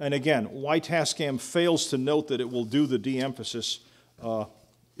 And again, why Tascam fails to note that it will do the de-emphasis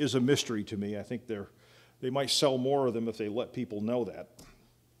is a mystery to me. I think they might sell more of them if they let people know that.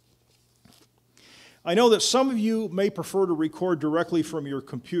 I know that some of you may prefer to record directly from your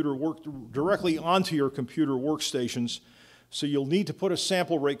computer, directly onto your computer workstations, so you'll need to put a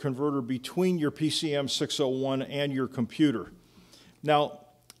sample rate converter between your PCM-601 and your computer. Now,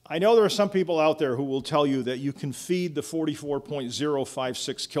 I know there are some people out there who will tell you that you can feed the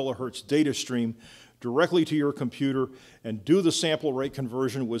 44.056 kilohertz data stream directly to your computer and do the sample rate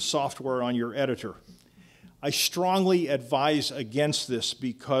conversion with software on your editor. I strongly advise against this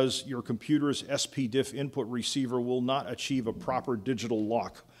because your computer's SPDIF input receiver will not achieve a proper digital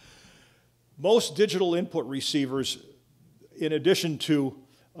lock. Most digital input receivers, in addition to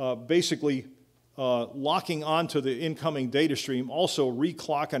basically locking onto the incoming data stream, also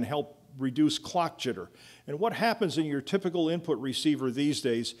reclock and help reduce clock jitter. And what happens in your typical input receiver these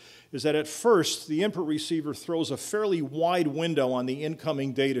days is that at first the input receiver throws a fairly wide window on the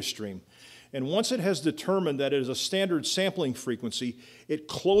incoming data stream. And once it has determined that it is a standard sampling frequency, it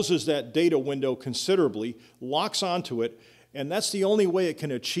closes that data window considerably, locks onto it, and that's the only way it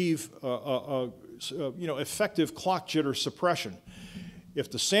can achieve effective clock jitter suppression. If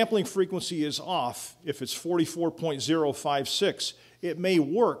the sampling frequency is off, if it's 44.056, it may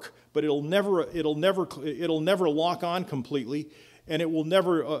work, but it'll never lock on completely, and it will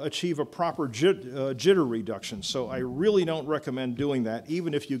never achieve a proper jitter reduction. So I really don't recommend doing that,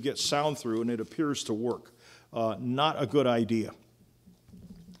 even if you get sound through and it appears to work. Not a good idea.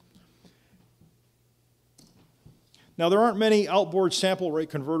 Now, there aren't many outboard sample rate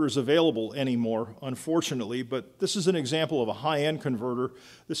converters available anymore, unfortunately, but this is an example of a high-end converter.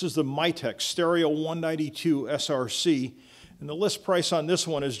 This is the Mytek Stereo 192 SRC, and the list price on this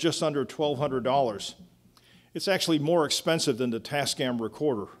one is just under $1,200. It's actually more expensive than the Tascam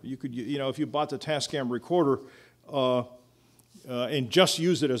recorder. You could, if you bought the Tascam recorder and just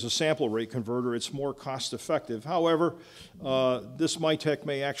used it as a sample rate converter, it's more cost effective. However, this Mytek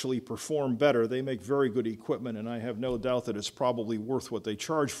may actually perform better. They make very good equipment, and I have no doubt that it's probably worth what they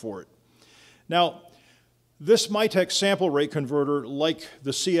charge for it. Now, this Mytek sample rate converter, like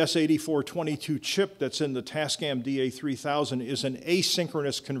the CS8422 chip that's in the Tascam DA3000, is an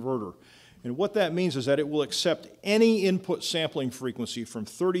asynchronous converter. And what that means is that it will accept any input sampling frequency from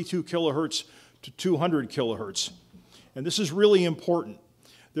 32 kilohertz to 200 kilohertz. And this is really important.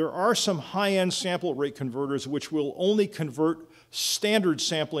 There are some high-end sample rate converters which will only convert standard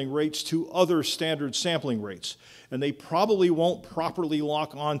sampling rates to other standard sampling rates. And they probably won't properly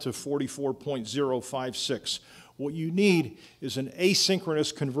lock on to 44.056. What you need is an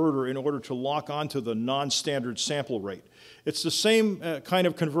asynchronous converter in order to lock onto the non-standard sample rate. It's the same kind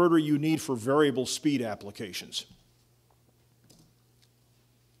of converter you need for variable speed applications.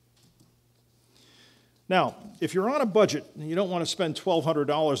 Now, if you're on a budget and you don't want to spend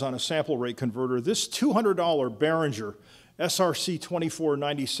 $1,200 on a sample rate converter, this $200 Behringer SRC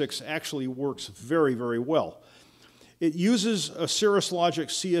 2496 actually works very, very well. It uses a Cirrus Logic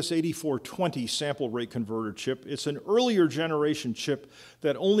CS8420 sample rate converter chip. It's an earlier generation chip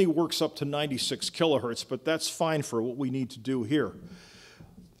that only works up to 96 kilohertz, but that's fine for what we need to do here.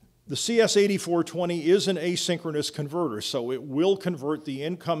 The CS8420 is an asynchronous converter, so it will convert the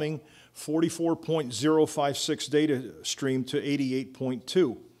incoming 44.056 data stream to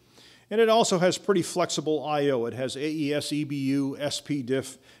 88.2. And it also has pretty flexible I/O. It has AES, EBU,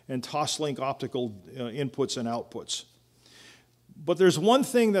 SPDIF, and Toslink optical inputs and outputs. But there's one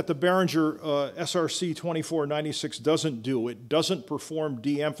thing that the Behringer SRC 2496 doesn't do. It doesn't perform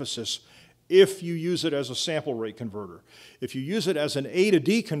de-emphasis if you use it as a sample rate converter. If you use it as an A to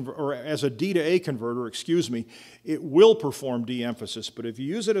D or as a D to A converter, excuse me, it will perform de-emphasis, but if you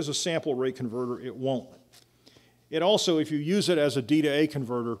use it as a sample rate converter, it won't. It also, if you use it as a D to A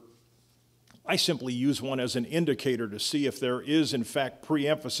converter, I simply use one as an indicator to see if there is, in fact,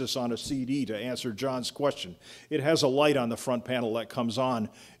 pre-emphasis on a CD, to answer John's question. It has a light on the front panel that comes on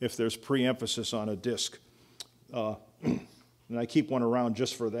if there's pre-emphasis on a disc. And I keep one around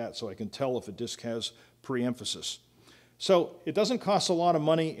just for that so I can tell if a disc has pre-emphasis. So it doesn't cost a lot of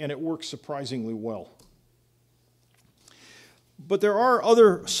money and it works surprisingly well. But there are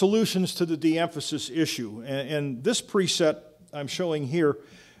other solutions to the de-emphasis issue, and this preset I'm showing here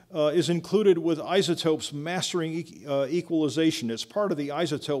is included with Isotope's Mastering Equalization. It's part of the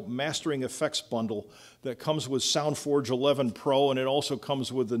Isotope Mastering Effects bundle that comes with SoundForge 11 Pro, and it also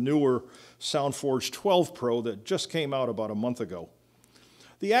comes with the newer SoundForge 12 Pro that just came out about a month ago.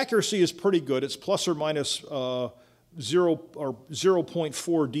 The accuracy is pretty good. It's plus or minus 0.4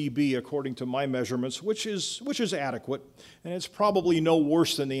 dB according to my measurements, which is adequate, and it's probably no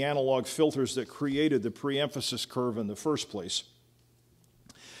worse than the analog filters that created the pre-emphasis curve in the first place.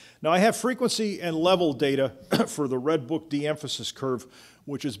 Now, I have frequency and level data for the Red Book de-emphasis curve,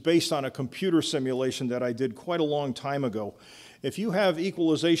 which is based on a computer simulation that I did quite a long time ago. If you have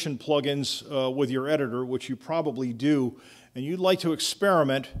equalization plugins with your editor, which you probably do, and you'd like to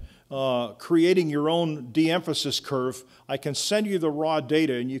experiment creating your own de-emphasis curve, I can send you the raw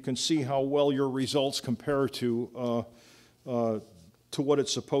data and you can see how well your results compare to what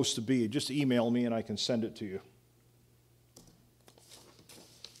it's supposed to be. Just email me and I can send it to you.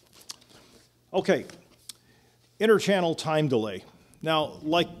 Okay, interchannel time delay. Now,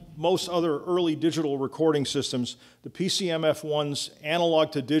 like most other early digital recording systems, the PCM-F1's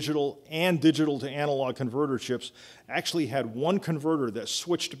analog to digital and digital to analog converter chips actually had one converter that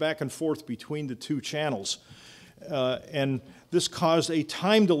switched back and forth between the two channels. And this caused a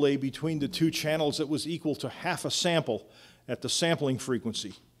time delay between the two channels that was equal to half a sample at the sampling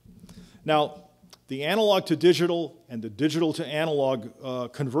frequency. Now, the analog to digital and the digital to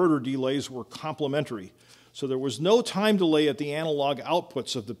analog converter delays were complementary. So there was no time delay at the analog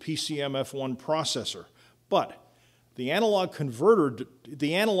outputs of the PCM-F1 processor. But the analog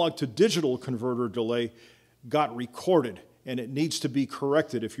to digital converter delay got recorded, and it needs to be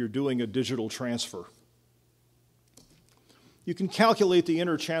corrected if you're doing a digital transfer. You can calculate the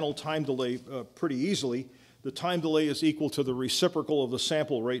interchannel time delay pretty easily. The time delay is equal to the reciprocal of the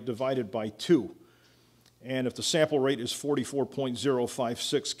sample rate divided by 2. And if the sample rate is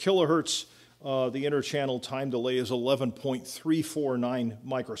 44.056 kilohertz, the interchannel time delay is 11.349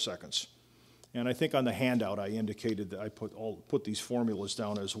 microseconds. And I think on the handout I indicated that I put these formulas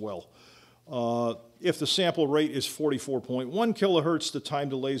down as well. If the sample rate is 44.1 kilohertz, the time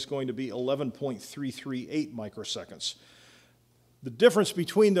delay is going to be 11.338 microseconds. The difference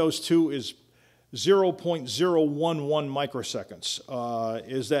between those two is 0.011 microseconds.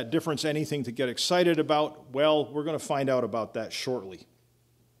 Is that difference anything to get excited about? Well, we're going to find out about that shortly.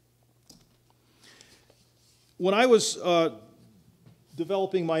 When I was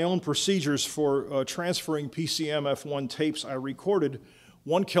developing my own procedures for transferring PCM-F1 tapes, I recorded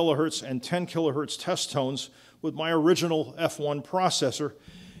 1 kilohertz and 10 kilohertz test tones with my original F1 processor,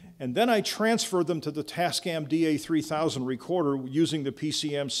 and then I transferred them to the Tascam DA3000 recorder using the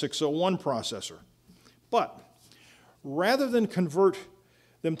PCM-601 processor. But rather than convert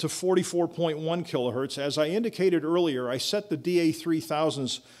them to 44.1 kilohertz, as I indicated earlier, I set the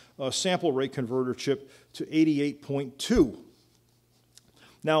DA3000's sample rate converter chip to 88.2.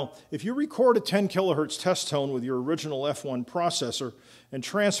 Now, if you record a 10 kilohertz test tone with your original F1 processor and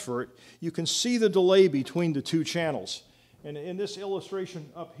transfer it, you can see the delay between the two channels. And in this illustration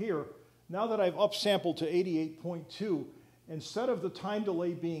up here, now that I've upsampled to 88.2, instead of the time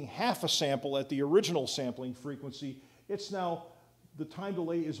delay being half a sample at the original sampling frequency, it's now, the time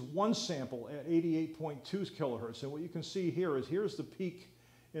delay is one sample at 88.2 kilohertz. And what you can see here is, here's the peak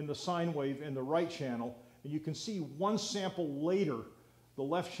in the sine wave in the right channel, and you can see one sample later, the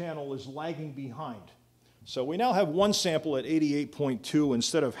left channel is lagging behind. So we now have one sample at 88.2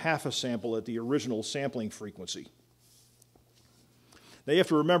 instead of half a sample at the original sampling frequency. Now you have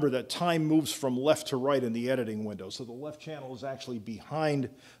to remember that time moves from left to right in the editing window, so the left channel is actually behind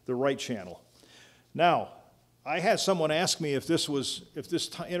the right channel. Now, I had someone ask me if this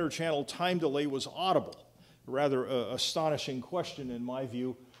interchannel time delay was audible. A rather astonishing question in my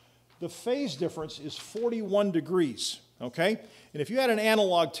view. The phase difference is 41 degrees, okay? And if you had an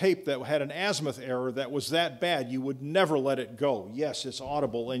analog tape that had an azimuth error that was that bad, you would never let it go. Yes, it's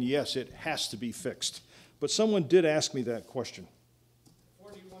audible, and yes, it has to be fixed. But someone did ask me that question.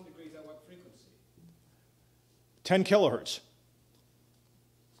 41 degrees at what frequency? 10 kilohertz.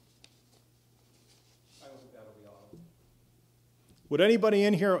 I don't think that'll be audible. Would anybody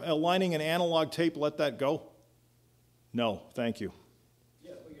in here aligning an analog tape let that go? No, thank you.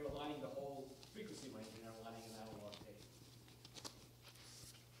 Yeah, but you're aligning the whole frequency range, you're not aligning an analog tape.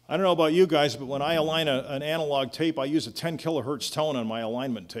 I don't know about you guys, but when I align an analog tape, I use a 10 kilohertz tone on my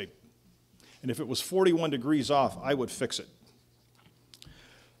alignment tape. And if it was 41 degrees off, I would fix it.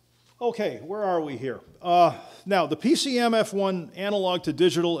 Okay, where are we here? Now, the PCM-F1 analog to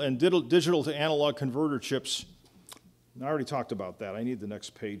digital and digital to analog converter chips, I already talked about that. I need the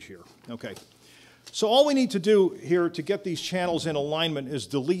next page here. Okay. So all we need to do here to get these channels in alignment is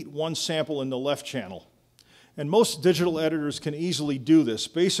delete one sample in the left channel. And most digital editors can easily do this.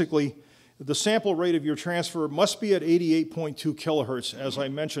 Basically, the sample rate of your transfer must be at 88.2 kilohertz, as I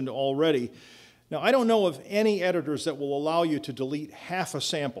mentioned already. Now, I don't know of any editors that will allow you to delete half a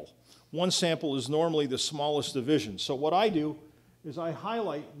sample. One sample is normally the smallest division. So what I do is I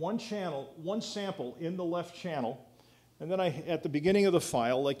highlight one sample in the left channel, and then at the beginning of the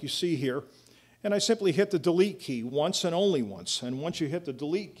file, like you see here, and I simply hit the delete key once and only once. And once you hit the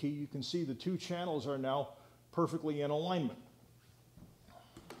delete key, you can see the two channels are now perfectly in alignment.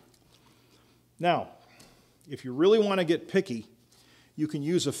 Now, if you really want to get picky, you can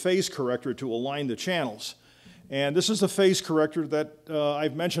use a phase corrector to align the channels. And this is the phase corrector that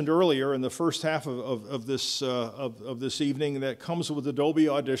I've mentioned earlier in the first half of this evening that comes with Adobe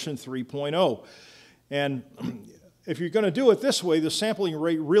Audition 3.0. And if you're going to do it this way, the sampling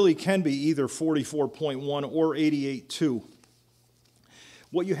rate really can be either 44.1 or 88.2.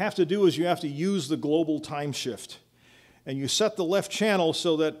 What you have to do is you have to use the global time shift. And you set the left channel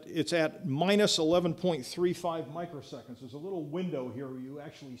so that it's at minus 11.35 microseconds. There's a little window here where you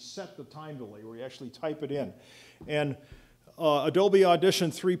actually set the time delay, where you actually type it in. And Adobe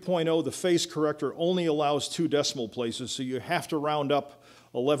Audition 3.0, the phase corrector, only allows 2 decimal places, so you have to round up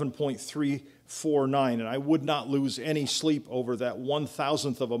 11.349. And I would not lose any sleep over that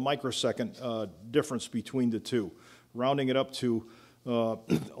 1,000th of a microsecond difference between the two. Rounding it up to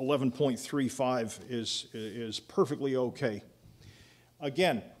 11.35 is perfectly okay.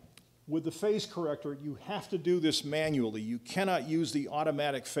 Again, with the phase corrector, you have to do this manually. You cannot use the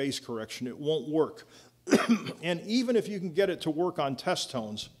automatic phase correction. It won't work. And even if you can get it to work on test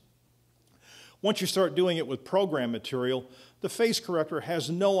tones, once you start doing it with program material, the phase corrector has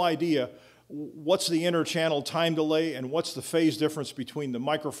no idea what's the inter-channel time delay and what's the phase difference between the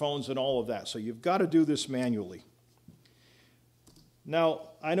microphones and all of that. So you've got to do this manually. Now,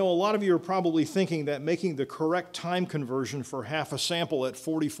 I know a lot of you are probably thinking that making the correct time conversion for half a sample at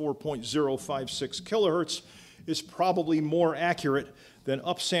 44.056 kilohertz is probably more accurate than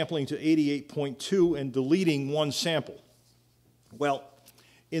upsampling to 88.2 and deleting one sample. Well,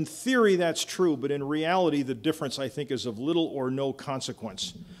 in theory that's true, but in reality the difference I think is of little or no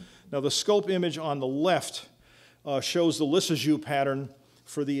consequence. Now, the scope image on the left shows the Lissajous pattern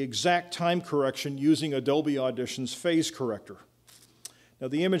for the exact time correction using Adobe Audition's phase corrector. Now,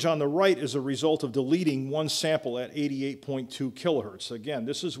 the image on the right is a result of deleting one sample at 88.2 kilohertz. Again,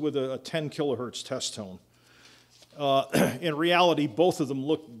 this is with a 10 kilohertz test tone. In reality, both of them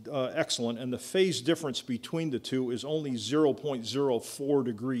look excellent, and the phase difference between the two is only 0.04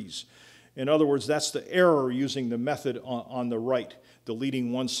 degrees. In other words, that's the error using the method on the right,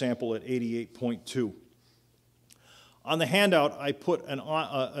 deleting one sample at 88.2. On the handout, I put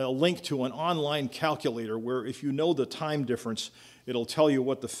a link to an online calculator where if you know the time difference, it'll tell you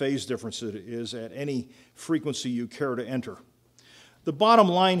what the phase difference is at any frequency you care to enter. The bottom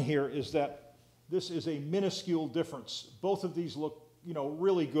line here is that this is a minuscule difference. Both of these look,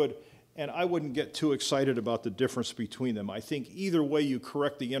 really good, and I wouldn't get too excited about the difference between them. I think either way you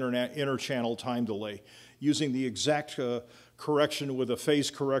correct the inter-channel time delay, using the exact correction with a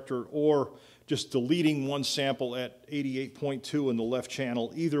phase corrector or just deleting one sample at 88.2 in the left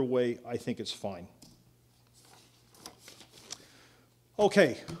channel, either way, I think it's fine.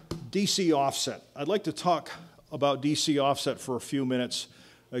 Okay, DC offset. I'd like to talk about DC offset for a few minutes,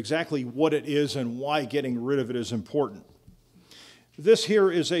 exactly what it is and why getting rid of it is important. This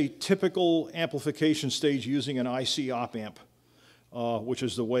here is a typical amplification stage using an IC op amp, which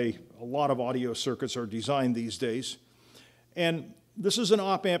is the way a lot of audio circuits are designed these days. And this is an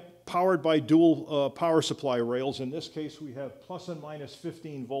op amp powered by dual power supply rails. In this case, we have plus and minus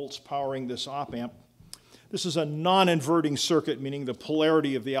 15 volts powering this op amp. This is a non-inverting circuit, meaning the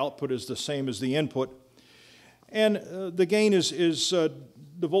polarity of the output is the same as the input. And the gain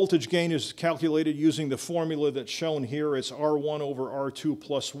the voltage gain is calculated using the formula that's shown here. It's R1 over R2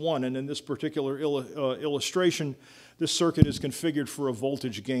 plus 1. And in this particular illustration, This circuit is configured for a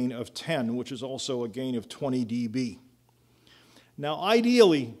voltage gain of 10, which is also a gain of 20 dB. Now,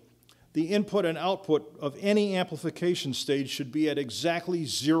 ideally, the input and output of any amplification stage should be at exactly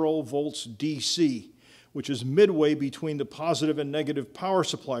 0 volts DC, which is midway between the positive and negative power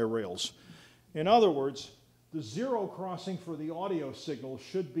supply rails. In other words, the zero crossing for the audio signal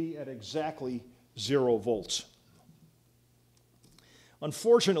should be at exactly 0 volts.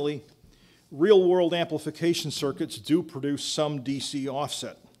 Unfortunately, real-world amplification circuits do produce some DC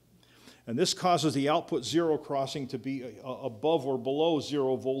offset. And this causes the output zero crossing to be above or below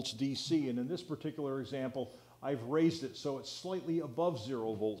 0 volts DC. And in this particular example, I've raised it so it's slightly above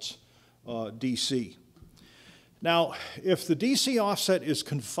 0 volts DC. Now, if the DC offset is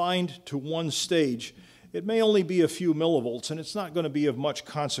confined to one stage, it may only be a few millivolts, and it's not going to be of much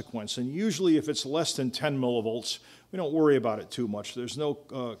consequence. And usually if it's less than 10 millivolts, we don't worry about it too much. There's no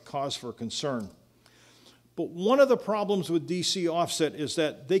cause for concern. But one of the problems with DC offset is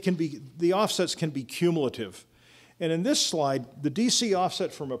that the offsets can be cumulative. And in this slide, the DC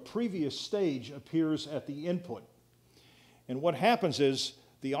offset from a previous stage appears at the input. And what happens is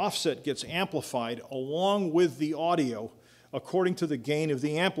the offset gets amplified along with the audio according to the gain of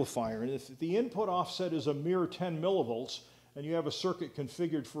the amplifier. And if the input offset is a mere 10 millivolts and you have a circuit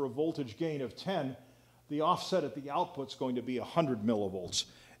configured for a voltage gain of 10, the offset at the output is going to be 100 millivolts.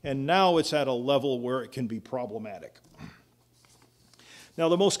 And now it's at a level where it can be problematic. Now,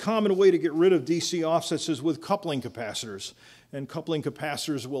 the most common way to get rid of DC offsets is with coupling capacitors. And coupling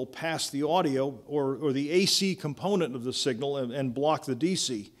capacitors will pass the audio or the AC component of the signal and block the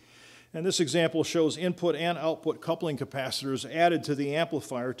DC. And this example shows input and output coupling capacitors added to the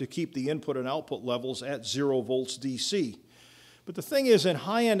amplifier to keep the input and output levels at 0 volts DC. But the thing is, in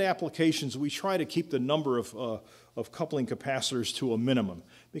high-end applications, we try to keep the number of coupling capacitors to a minimum,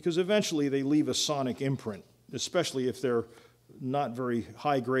 because eventually they leave a sonic imprint, especially if they're not very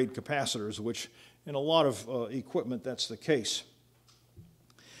high-grade capacitors, which in a lot of equipment that's the case.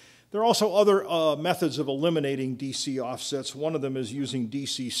 There are also other methods of eliminating DC offsets. One of them is using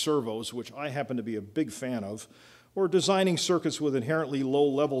DC servos, which I happen to be a big fan of, or designing circuits with inherently low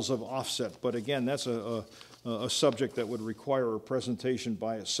levels of offset. But again, that's a subject that would require a presentation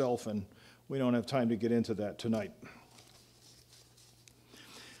by itself, and we don't have time to get into that tonight.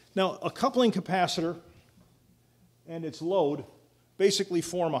 Now, a coupling capacitor and its load basically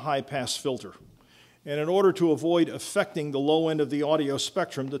form a high-pass filter. And in order to avoid affecting the low end of the audio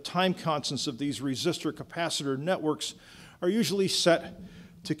spectrum, the time constants of these resistor-capacitor networks are usually set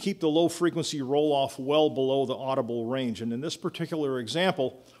to keep the low-frequency roll-off well below the audible range. And in this particular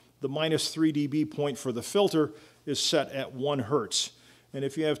example, the -3 dB point for the filter is set at 1 hertz. And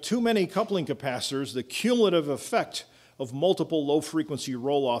if you have too many coupling capacitors, the cumulative effect of multiple low-frequency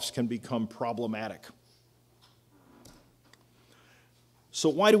roll-offs can become problematic. So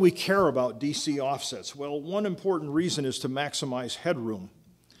why do we care about DC offsets? Well, one important reason is to maximize headroom.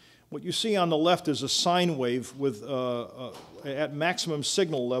 What you see on the left is a sine wave with, at maximum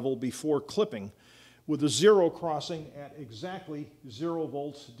signal level before clipping, with a zero crossing at exactly 0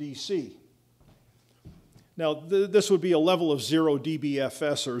 volts DC. Now, this would be a level of 0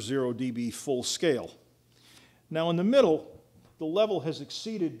 dBFS or 0 dB full scale. Now, in the middle, the level has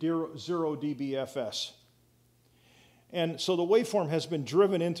exceeded 0 dBFS. And so the waveform has been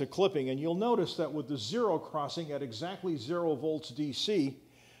driven into clipping, and you'll notice that with the zero crossing at exactly 0 volts DC,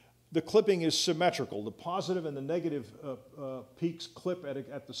 the clipping is symmetrical. The positive and the negative peaks clip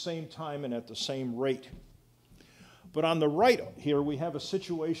at the same time and at the same rate. But on the right here, we have a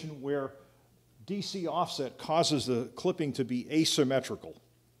situation where DC offset causes the clipping to be asymmetrical.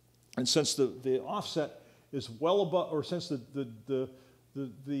 And since the offset is well above, or since the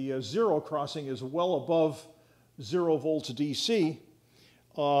zero crossing is well above 0 volts DC,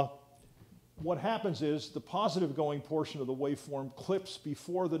 what happens is the positive going portion of the waveform clips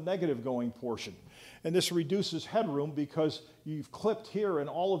before the negative going portion. And this reduces headroom because you've clipped here and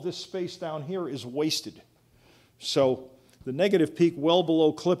all of this space down here is wasted. So the negative peak well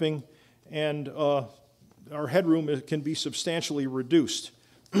below clipping, and our headroom can be substantially reduced.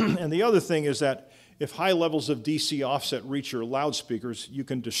 And the other thing is that if high levels of DC offset reach your loudspeakers, you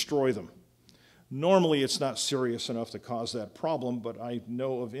can destroy them. Normally, it's not serious enough to cause that problem, but I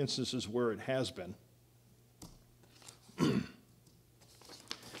know of instances where it has been.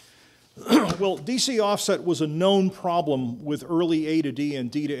 Well, DC offset was a known problem with early A to D and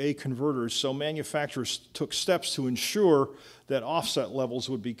D to A converters, so manufacturers took steps to ensure that offset levels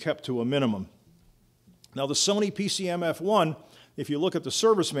would be kept to a minimum. Now, the Sony PCM-F1, if you look at the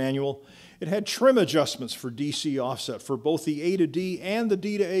service manual, it had trim adjustments for DC offset for both the A to D and the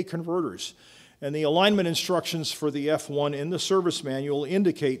D to A converters. And the alignment instructions for the F1 in the service manual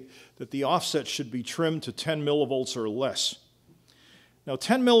indicate that the offset should be trimmed to 10 millivolts or less. Now,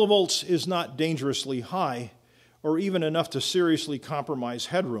 10 millivolts is not dangerously high or even enough to seriously compromise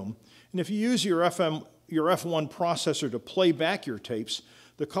headroom. And if you use your F1 processor to play back your tapes,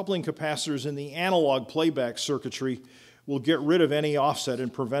 the coupling capacitors in the analog playback circuitry will get rid of any offset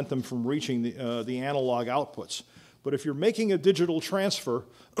and prevent them from reaching the analog outputs. But if you're making a digital transfer,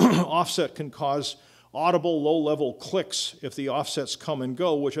 offset can cause audible low-level clicks if the offsets come and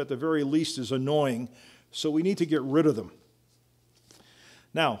go, which at the very least is annoying, so we need to get rid of them.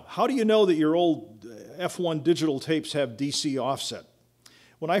 Now, how do you know that your old F1 digital tapes have DC offset?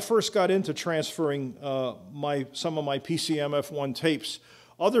 When I first got into transferring some of my PCM-F1 tapes,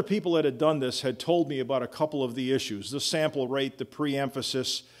 other people that had done this had told me about a couple of the issues, the sample rate, the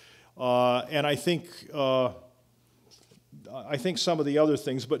pre-emphasis, and I think some of the other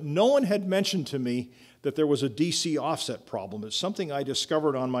things, but no one had mentioned to me that there was a DC offset problem. It's something I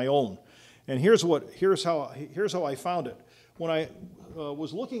discovered on my own. And here's how I found it. When I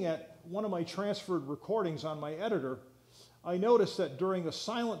was looking at one of my transferred recordings on my editor, I noticed that during a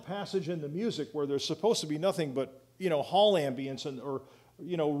silent passage in the music where there's supposed to be nothing but, hall ambience or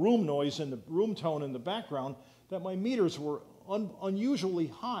room noise and the room tone in the background, that my meters were unusually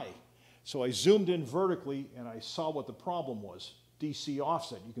high. So I zoomed in vertically and I saw what the problem was, DC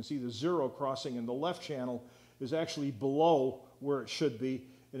offset. You can see the zero crossing in the left channel is actually below where it should be,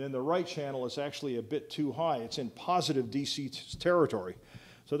 and in the right channel it's actually a bit too high. It's in positive DC territory.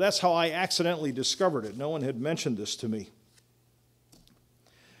 So that's how I accidentally discovered it. No one had mentioned this to me.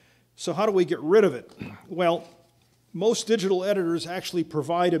 So how do we get rid of it? Well, most digital editors actually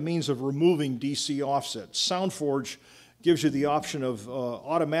provide a means of removing DC offset. SoundForge gives you the option of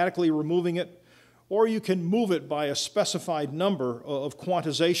automatically removing it, or you can move it by a specified number of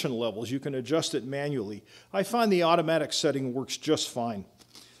quantization levels. You can adjust it manually. I find the automatic setting works just fine.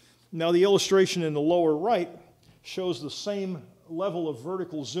 Now, the illustration in the lower right shows the same level of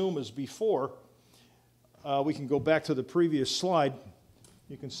vertical zoom as before. We can go back to the previous slide.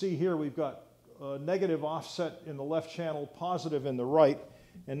 You can see here we've got negative offset in the left channel, positive in the right,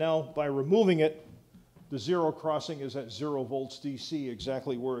 and now by removing it, the zero crossing is at 0 volts DC,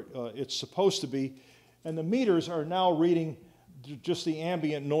 exactly where it's supposed to be, and the meters are now reading just the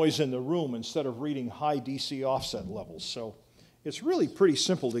ambient noise in the room instead of reading high DC offset levels. So it's really pretty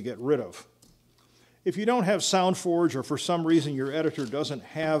simple to get rid of. If you don't have SoundForge, or for some reason your editor doesn't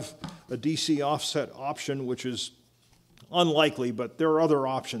have a DC offset option, which is unlikely, but there are other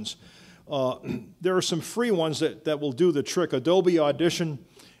options, there are some free ones that will do the trick. Adobe Audition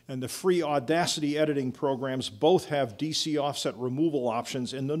and the free Audacity editing programs both have DC offset removal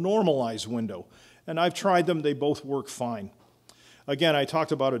options in the normalize window. And I've tried them, they both work fine. Again, I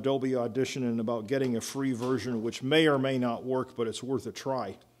talked about Adobe Audition and about getting a free version, which may or may not work, but it's worth a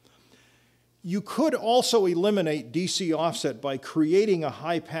try. You could also eliminate DC offset by creating a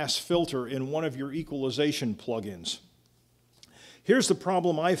high-pass filter in one of your equalization plugins. Here's the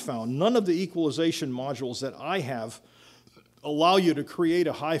problem I found. None of the equalization modules that I have allow you to create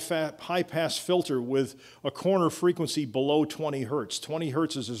a high-pass filter with a corner frequency below 20 hertz. 20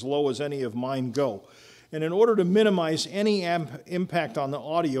 hertz is as low as any of mine go. And in order to minimize any impact on the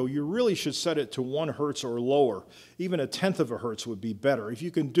audio, you really should set it to 1 hertz or lower. Even 1/10 of a hertz would be better. If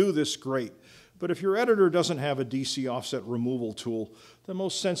you can do this, great. But if your editor doesn't have a DC offset removal tool, the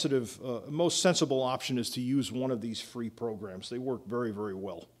most sensible option is to use one of these free programs. They work very, very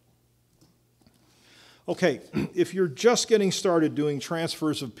well. Okay, if you're just getting started doing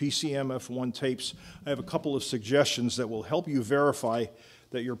transfers of PCM-F1 tapes, I have a couple of suggestions that will help you verify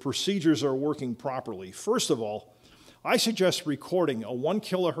that your procedures are working properly. First of all, I suggest recording a 1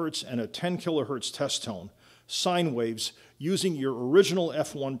 kilohertz and a 10 kilohertz test tone, sine waves, using your original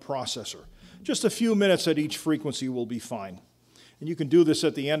F1 processor. Just a few minutes at each frequency will be fine. And you can do this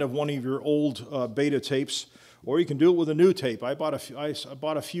at the end of one of your old beta tapes, or you can do it with a new tape. I bought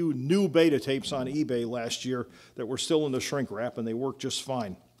a few new beta tapes on eBay last year that were still in the shrink wrap, and they work just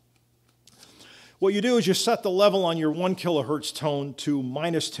fine. What you do is you set the level on your 1 kilohertz tone to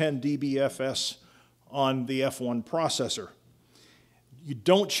 -10 dBFS on the F1 processor. You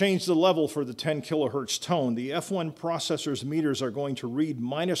don't change the level for the 10 kilohertz tone. The F1 processor's meters are going to read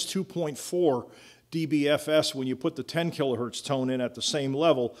 -2.4 dBFS when you put the 10 kilohertz tone in at the same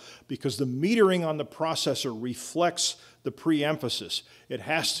level, because the metering on the processor reflects the pre-emphasis. It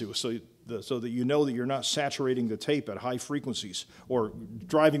has to, so that you know that you're not saturating the tape at high frequencies or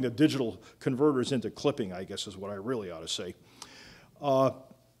driving the digital converters into clipping, I guess is what I really ought to say.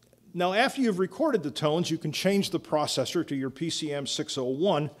 Now, after you've recorded the tones, you can change the processor to your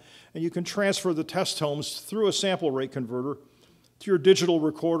PCM-601, and you can transfer the test tones through a sample rate converter to your digital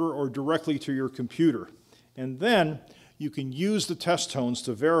recorder or directly to your computer. And then you can use the test tones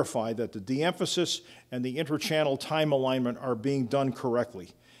to verify that the de-emphasis and the interchannel time alignment are being done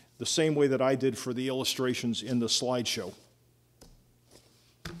correctly, the same way that I did for the illustrations in the slideshow.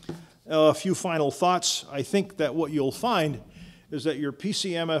 A few final thoughts. I think that what you'll find is that your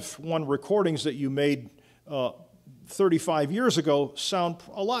PCM-F1 recordings that you made 35 years ago sound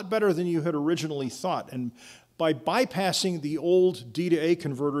a lot better than you had originally thought. And by bypassing the old D to A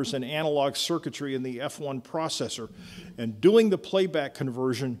converters and analog circuitry in the F1 processor and doing the playback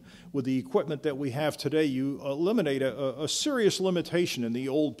conversion with the equipment that we have today, you eliminate a serious limitation in the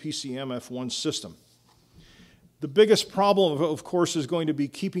old PCM-F1 system. The biggest problem, of course, is going to be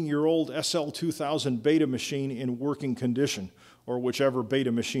keeping your old SL2000 beta machine in working condition, or whichever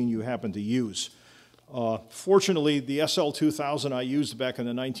beta machine you happen to use. Fortunately, the SL2000 I used back in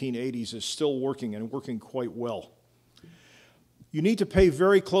the 1980s is still working and working quite well. You need to pay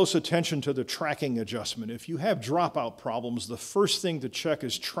very close attention to the tracking adjustment. If you have dropout problems, the first thing to check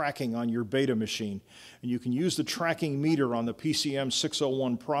is tracking on your beta machine. And you can use the tracking meter on the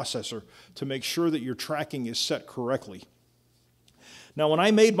PCM-601 processor to make sure that your tracking is set correctly. Now, when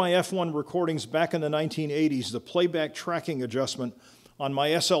I made my F1 recordings back in the 1980s, the playback tracking adjustment on my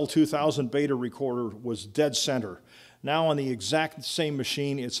SL2000 beta recorder was dead center. Now on the exact same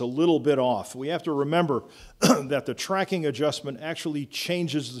machine, it's a little bit off. We have to remember that the tracking adjustment actually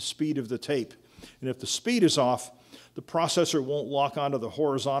changes the speed of the tape. And if the speed is off, the processor won't lock onto the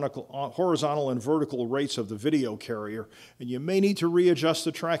horizontal and vertical rates of the video carrier, and you may need to readjust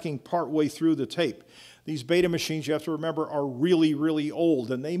the tracking partway through the tape. These beta machines, you have to remember, are really, really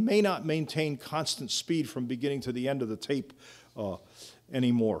old, and they may not maintain constant speed from beginning to the end of the tape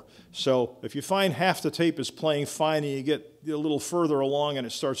anymore. So if you find half the tape is playing fine and you get a little further along and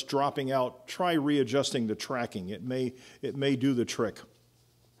it starts dropping out, try readjusting the tracking. It may do the trick.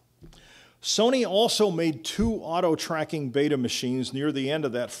 Sony also made two auto-tracking beta machines near the end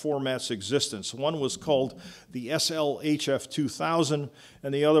of that format's existence. One was called the SL-HF2000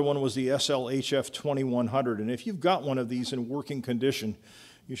 and the other one was the SL-HF2100. And if you've got one of these in working condition,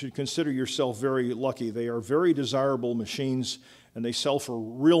 you should consider yourself very lucky. They are very desirable machines and they sell for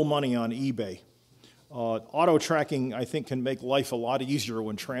real money on eBay. Auto tracking, I think, can make life a lot easier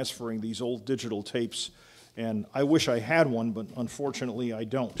when transferring these old digital tapes, and I wish I had one, but unfortunately I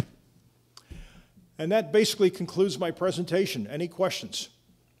don't. And that basically concludes my presentation. Any questions?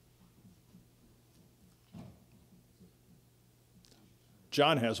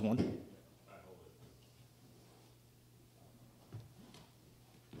 John has one.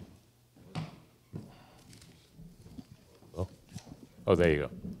 Oh, there you go.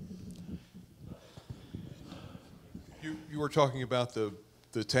 You were talking about the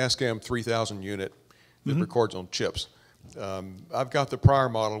Tascam 3000 unit that records on chips. I've got the prior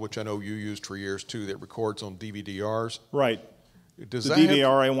model, which I know you used for years too, that records on DVDRs. Right. Does the that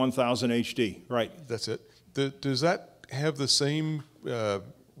DVR A1000 HD, right. That's it. Does that have the same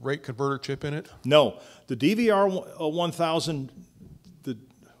rate converter chip in it? No. The DVR 1000,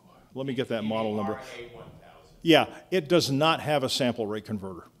 let me get that model number. Yeah, it does not have a sample rate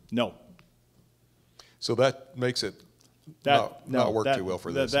converter. No. So that makes it not work too well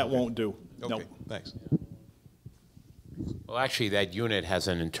for this. That won't do. Okay, no. Thanks. Well, actually, that unit has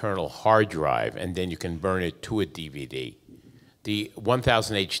an internal hard drive, and then you can burn it to a DVD. The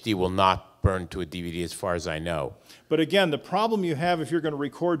 1000 HD will not burn to a DVD as far as I know. But again, the problem you have if you're going to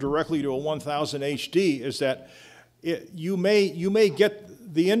record directly to a 1000 HD is that you may get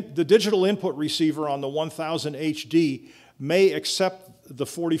the digital input receiver on the 1000 HD may accept the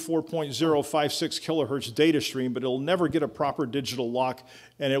 44.056 kilohertz data stream, but it'll never get a proper digital lock,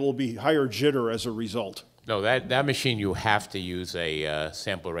 and it will be higher jitter as a result. No, that machine, you have to use a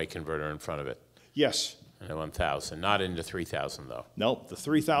sample rate converter in front of it. Yes. In the 1000, not in the 3000 though. Nope, the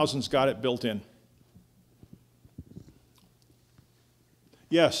 3000's got it built in.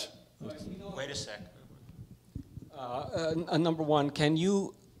 Yes. Wait a sec. Number one, can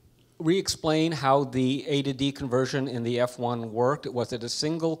you re-explain how the A to D conversion in the F1 worked? Was it a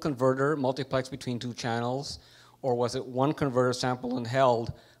single converter multiplexed between two channels, or was it one converter sample and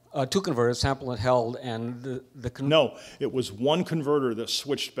held, two converters sample and held, and No, it was one converter that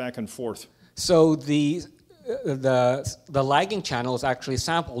switched back and forth. So the lagging channel is actually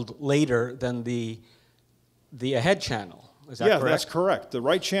sampled later than the ahead channel. Is that correct? That's correct. The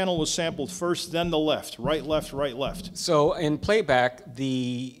right channel was sampled first, then the left. Right, left, right, left. So in playback,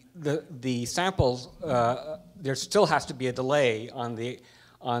 the samples, there still has to be a delay on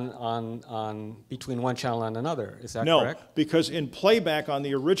between one channel and another. Is that correct? No, because in playback on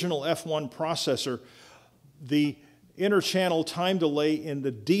the original F1 processor, the interchannel time delay in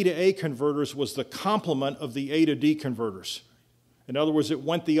the D to A converters was the complement of the A to D converters. In other words, it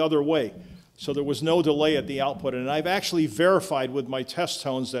went the other way. So there was no delay at the output. And I've actually verified with my test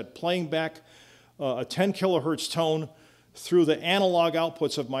tones that playing back a 10 kilohertz tone through the analog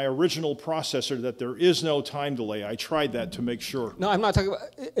outputs of my original processor that there is no time delay. I tried that to make sure. No, I'm not talking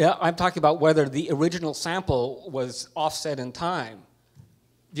about, I'm talking about whether the original sample was offset in time.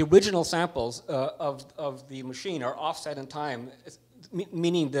 The original samples of the machine are offset in time,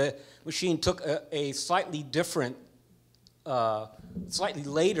 meaning the machine took a slightly different, slightly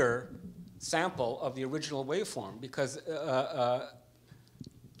later sample of the original waveform because...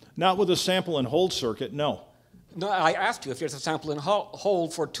 Not with a sample and hold circuit, no. No, I asked you if there's a sample and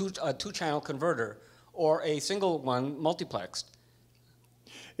hold for a two-channel converter or a single one multiplexed.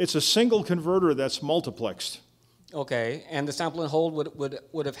 It's a single converter that's multiplexed. Okay, and the sample and hold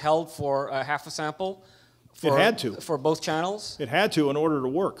would have held for half a sample? For, it had to. For both channels? It had to in order to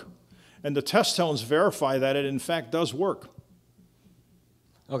work. And the test tones verify that it in fact does work.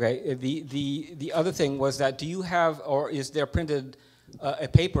 Okay, the other thing was that do you have, or is there printed a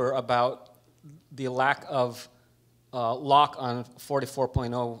paper about the lack of lock on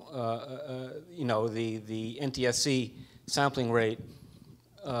 44.0, you know, the NTSC sampling rate,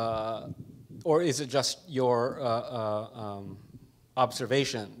 or is it just your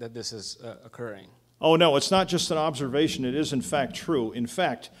observation that this is occurring? Oh, no, it's not just an observation. It is, in fact, true. In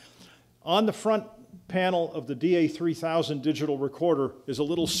fact, on the front panel of the DA3000 digital recorder is a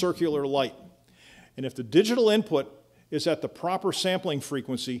little circular light. And if the digital input is at the proper sampling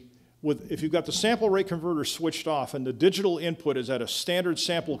frequency, if you've got the sample rate converter switched off and the digital input is at a standard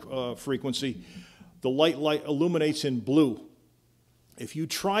sample frequency, the light illuminates in blue. If you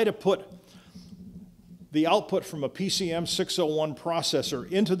try to put the output from a PCM-601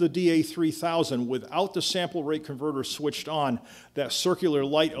 processor into the DA3000 without the sample rate converter switched on, that circular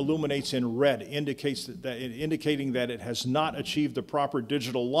light illuminates in red, indicating that it has not achieved the proper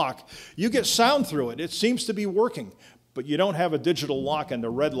digital lock. You get sound through it. It seems to be working, but you don't have a digital lock, and the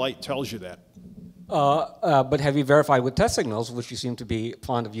red light tells you that. But have you verified with test signals, which you seem to be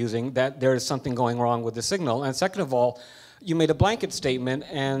fond of using, that there is something going wrong with the signal? And second of all, you made a blanket statement,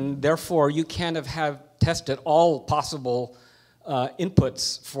 and therefore you can't have tested all possible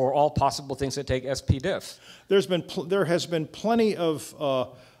inputs for all possible things that take SPDIF. There has been plenty of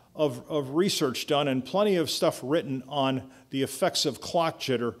research done and plenty of stuff written on the effects of clock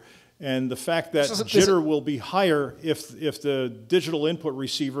jitter and the fact that jitter will be higher if the digital input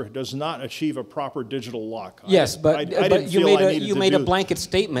receiver does not achieve a proper digital lock. Yes, but you made a blanket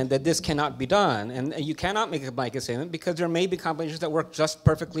statement that this cannot be done, and you cannot make a blanket statement because there may be combinations that work just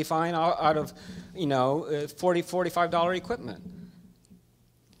perfectly fine out of, you know, $40, $45 equipment.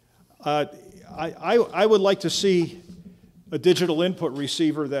 I would like to see a digital input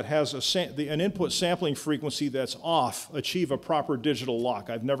receiver that has an input sampling frequency that's off achieve a proper digital lock.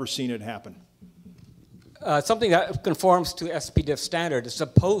 I've never seen it happen. Something that conforms to SPDIF standard is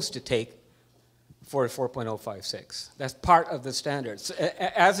supposed to take 44.056. That's part of the standards.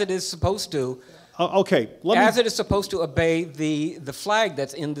 As it is supposed to, as it is supposed to obey the flag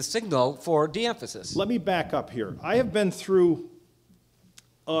that's in the signal for de-emphasis. Let me back up here. I have been through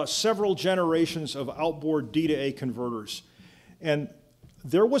several generations of outboard D to A converters. And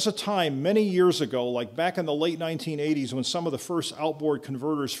there was a time many years ago, like back in the late 1980s, when some of the first outboard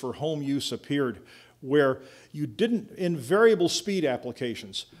converters for home use appeared, where you didn't, in variable speed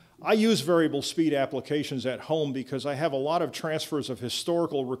applications. I use variable speed applications at home because I have a lot of transfers of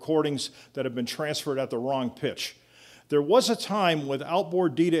historical recordings that have been transferred at the wrong pitch. There was a time with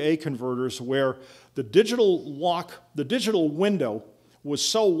outboard D to A converters where the digital lock, the digital window, was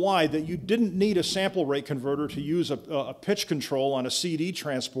so wide that you didn't need a sample rate converter to use a pitch control on a CD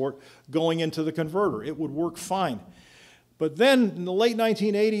transport going into the converter. It would work fine. But then in the late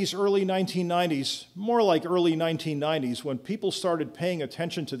 1980s, early 1990s, more like early 1990s, when people started paying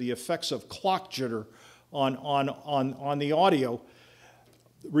attention to the effects of clock jitter on the audio,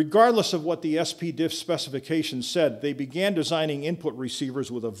 regardless of what the SPDIF specification said, they began designing input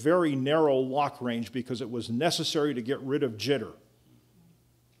receivers with a very narrow lock range because it was necessary to get rid of jitter.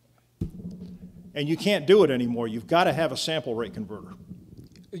 And you can't do it anymore. You've got to have a sample rate converter.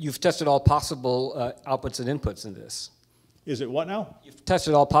 You've tested all possible outputs and inputs in this. Is it what now? You've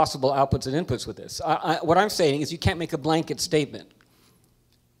tested all possible outputs and inputs with this. What I'm saying is you can't make a blanket statement.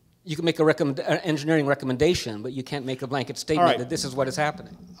 You can make an engineering recommendation, but you can't make a blanket statement that this is what is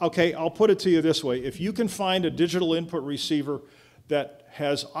happening. Okay, I'll put it to you this way. If you can find a digital input receiver that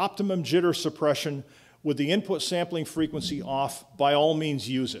has optimum jitter suppression with the input sampling frequency off, by all means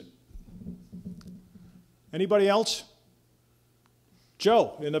use it. Anybody else?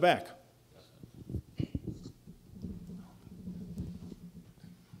 Joe, in the back. We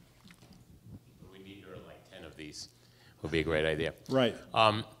need like 10 of these. Would be a great idea. Right.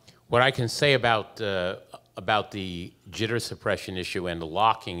 What I can say about the jitter suppression issue and the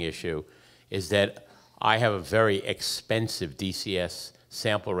locking issue is that I have a very expensive DCS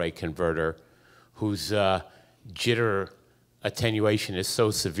sample rate converter whose jitter attenuation is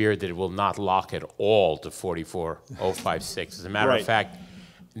so severe that it will not lock at all to 44056. As a matter of fact,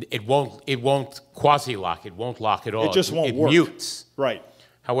 it won't quasi-lock. It won't lock at all. It just won't work. It mutes. Right.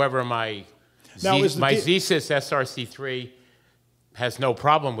 However, my ZSys SRC3 has no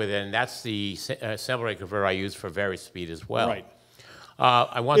problem with it, and that's the sample rate converter I use for various speed as well. Right.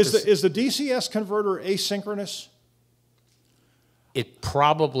 Is the DCS converter asynchronous? It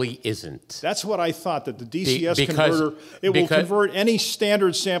probably isn't. That's what I thought, that the DCS converter, it will convert any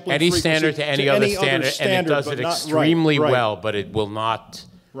standard sampling frequency standard to any other standard, and it does it extremely well, but it will not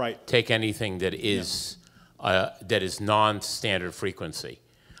take anything that is non-standard frequency.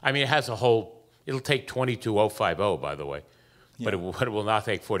 I mean, it has a whole, it'll take 22050, by the way, but it will not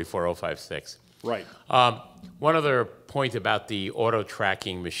take 44056. Right. One other point about the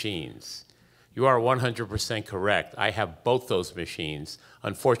auto-tracking machines. You are 100% correct. I have both those machines.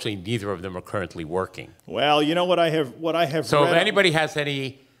 Unfortunately, neither of them are currently working. Well, you know what I have So read, if anybody has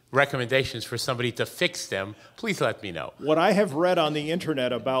any recommendations for somebody to fix them, please let me know. what I have read on the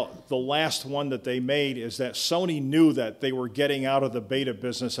internet about the last one that they made is that Sony knew that they were getting out of the beta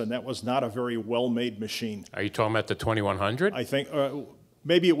business, and that was not a very well-made machine. Are you talking about the 2100? I think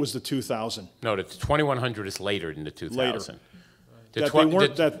maybe it was the 2000. No, the 2100 is later than the 2000. Later. That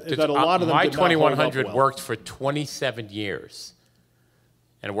a lot of them my did not hold up 2100 well. worked for 27 years,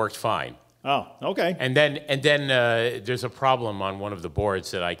 and it worked fine. Oh, okay. And then there's a problem on one of the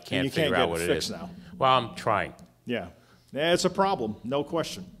boards that I can't figure out what it is. Now. Well, I'm trying. Yeah, it's a problem, no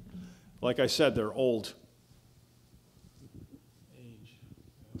question. Like I said, they're old.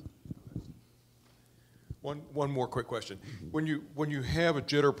 One more quick question. When you have a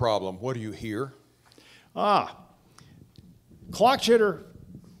jitter problem, what do you hear? Clock jitter,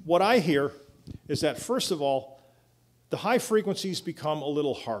 what I hear is that, first of all, the high frequencies become a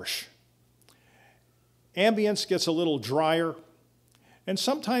little harsh. Ambience gets a little drier, and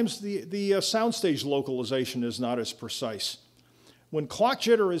sometimes the soundstage localization is not as precise. When clock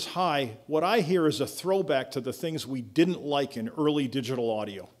jitter is high, what I hear is a throwback to the things we didn't like in early digital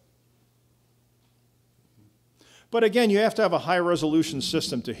audio. But again, you have to have a high-resolution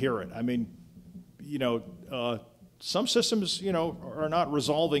system to hear it. I mean, some systems, are not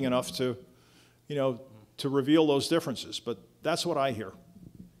resolving enough to, to reveal those differences. But that's what I hear.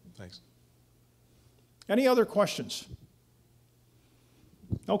 Thanks. Any other questions?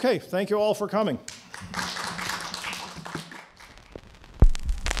 Okay, thank you all for coming.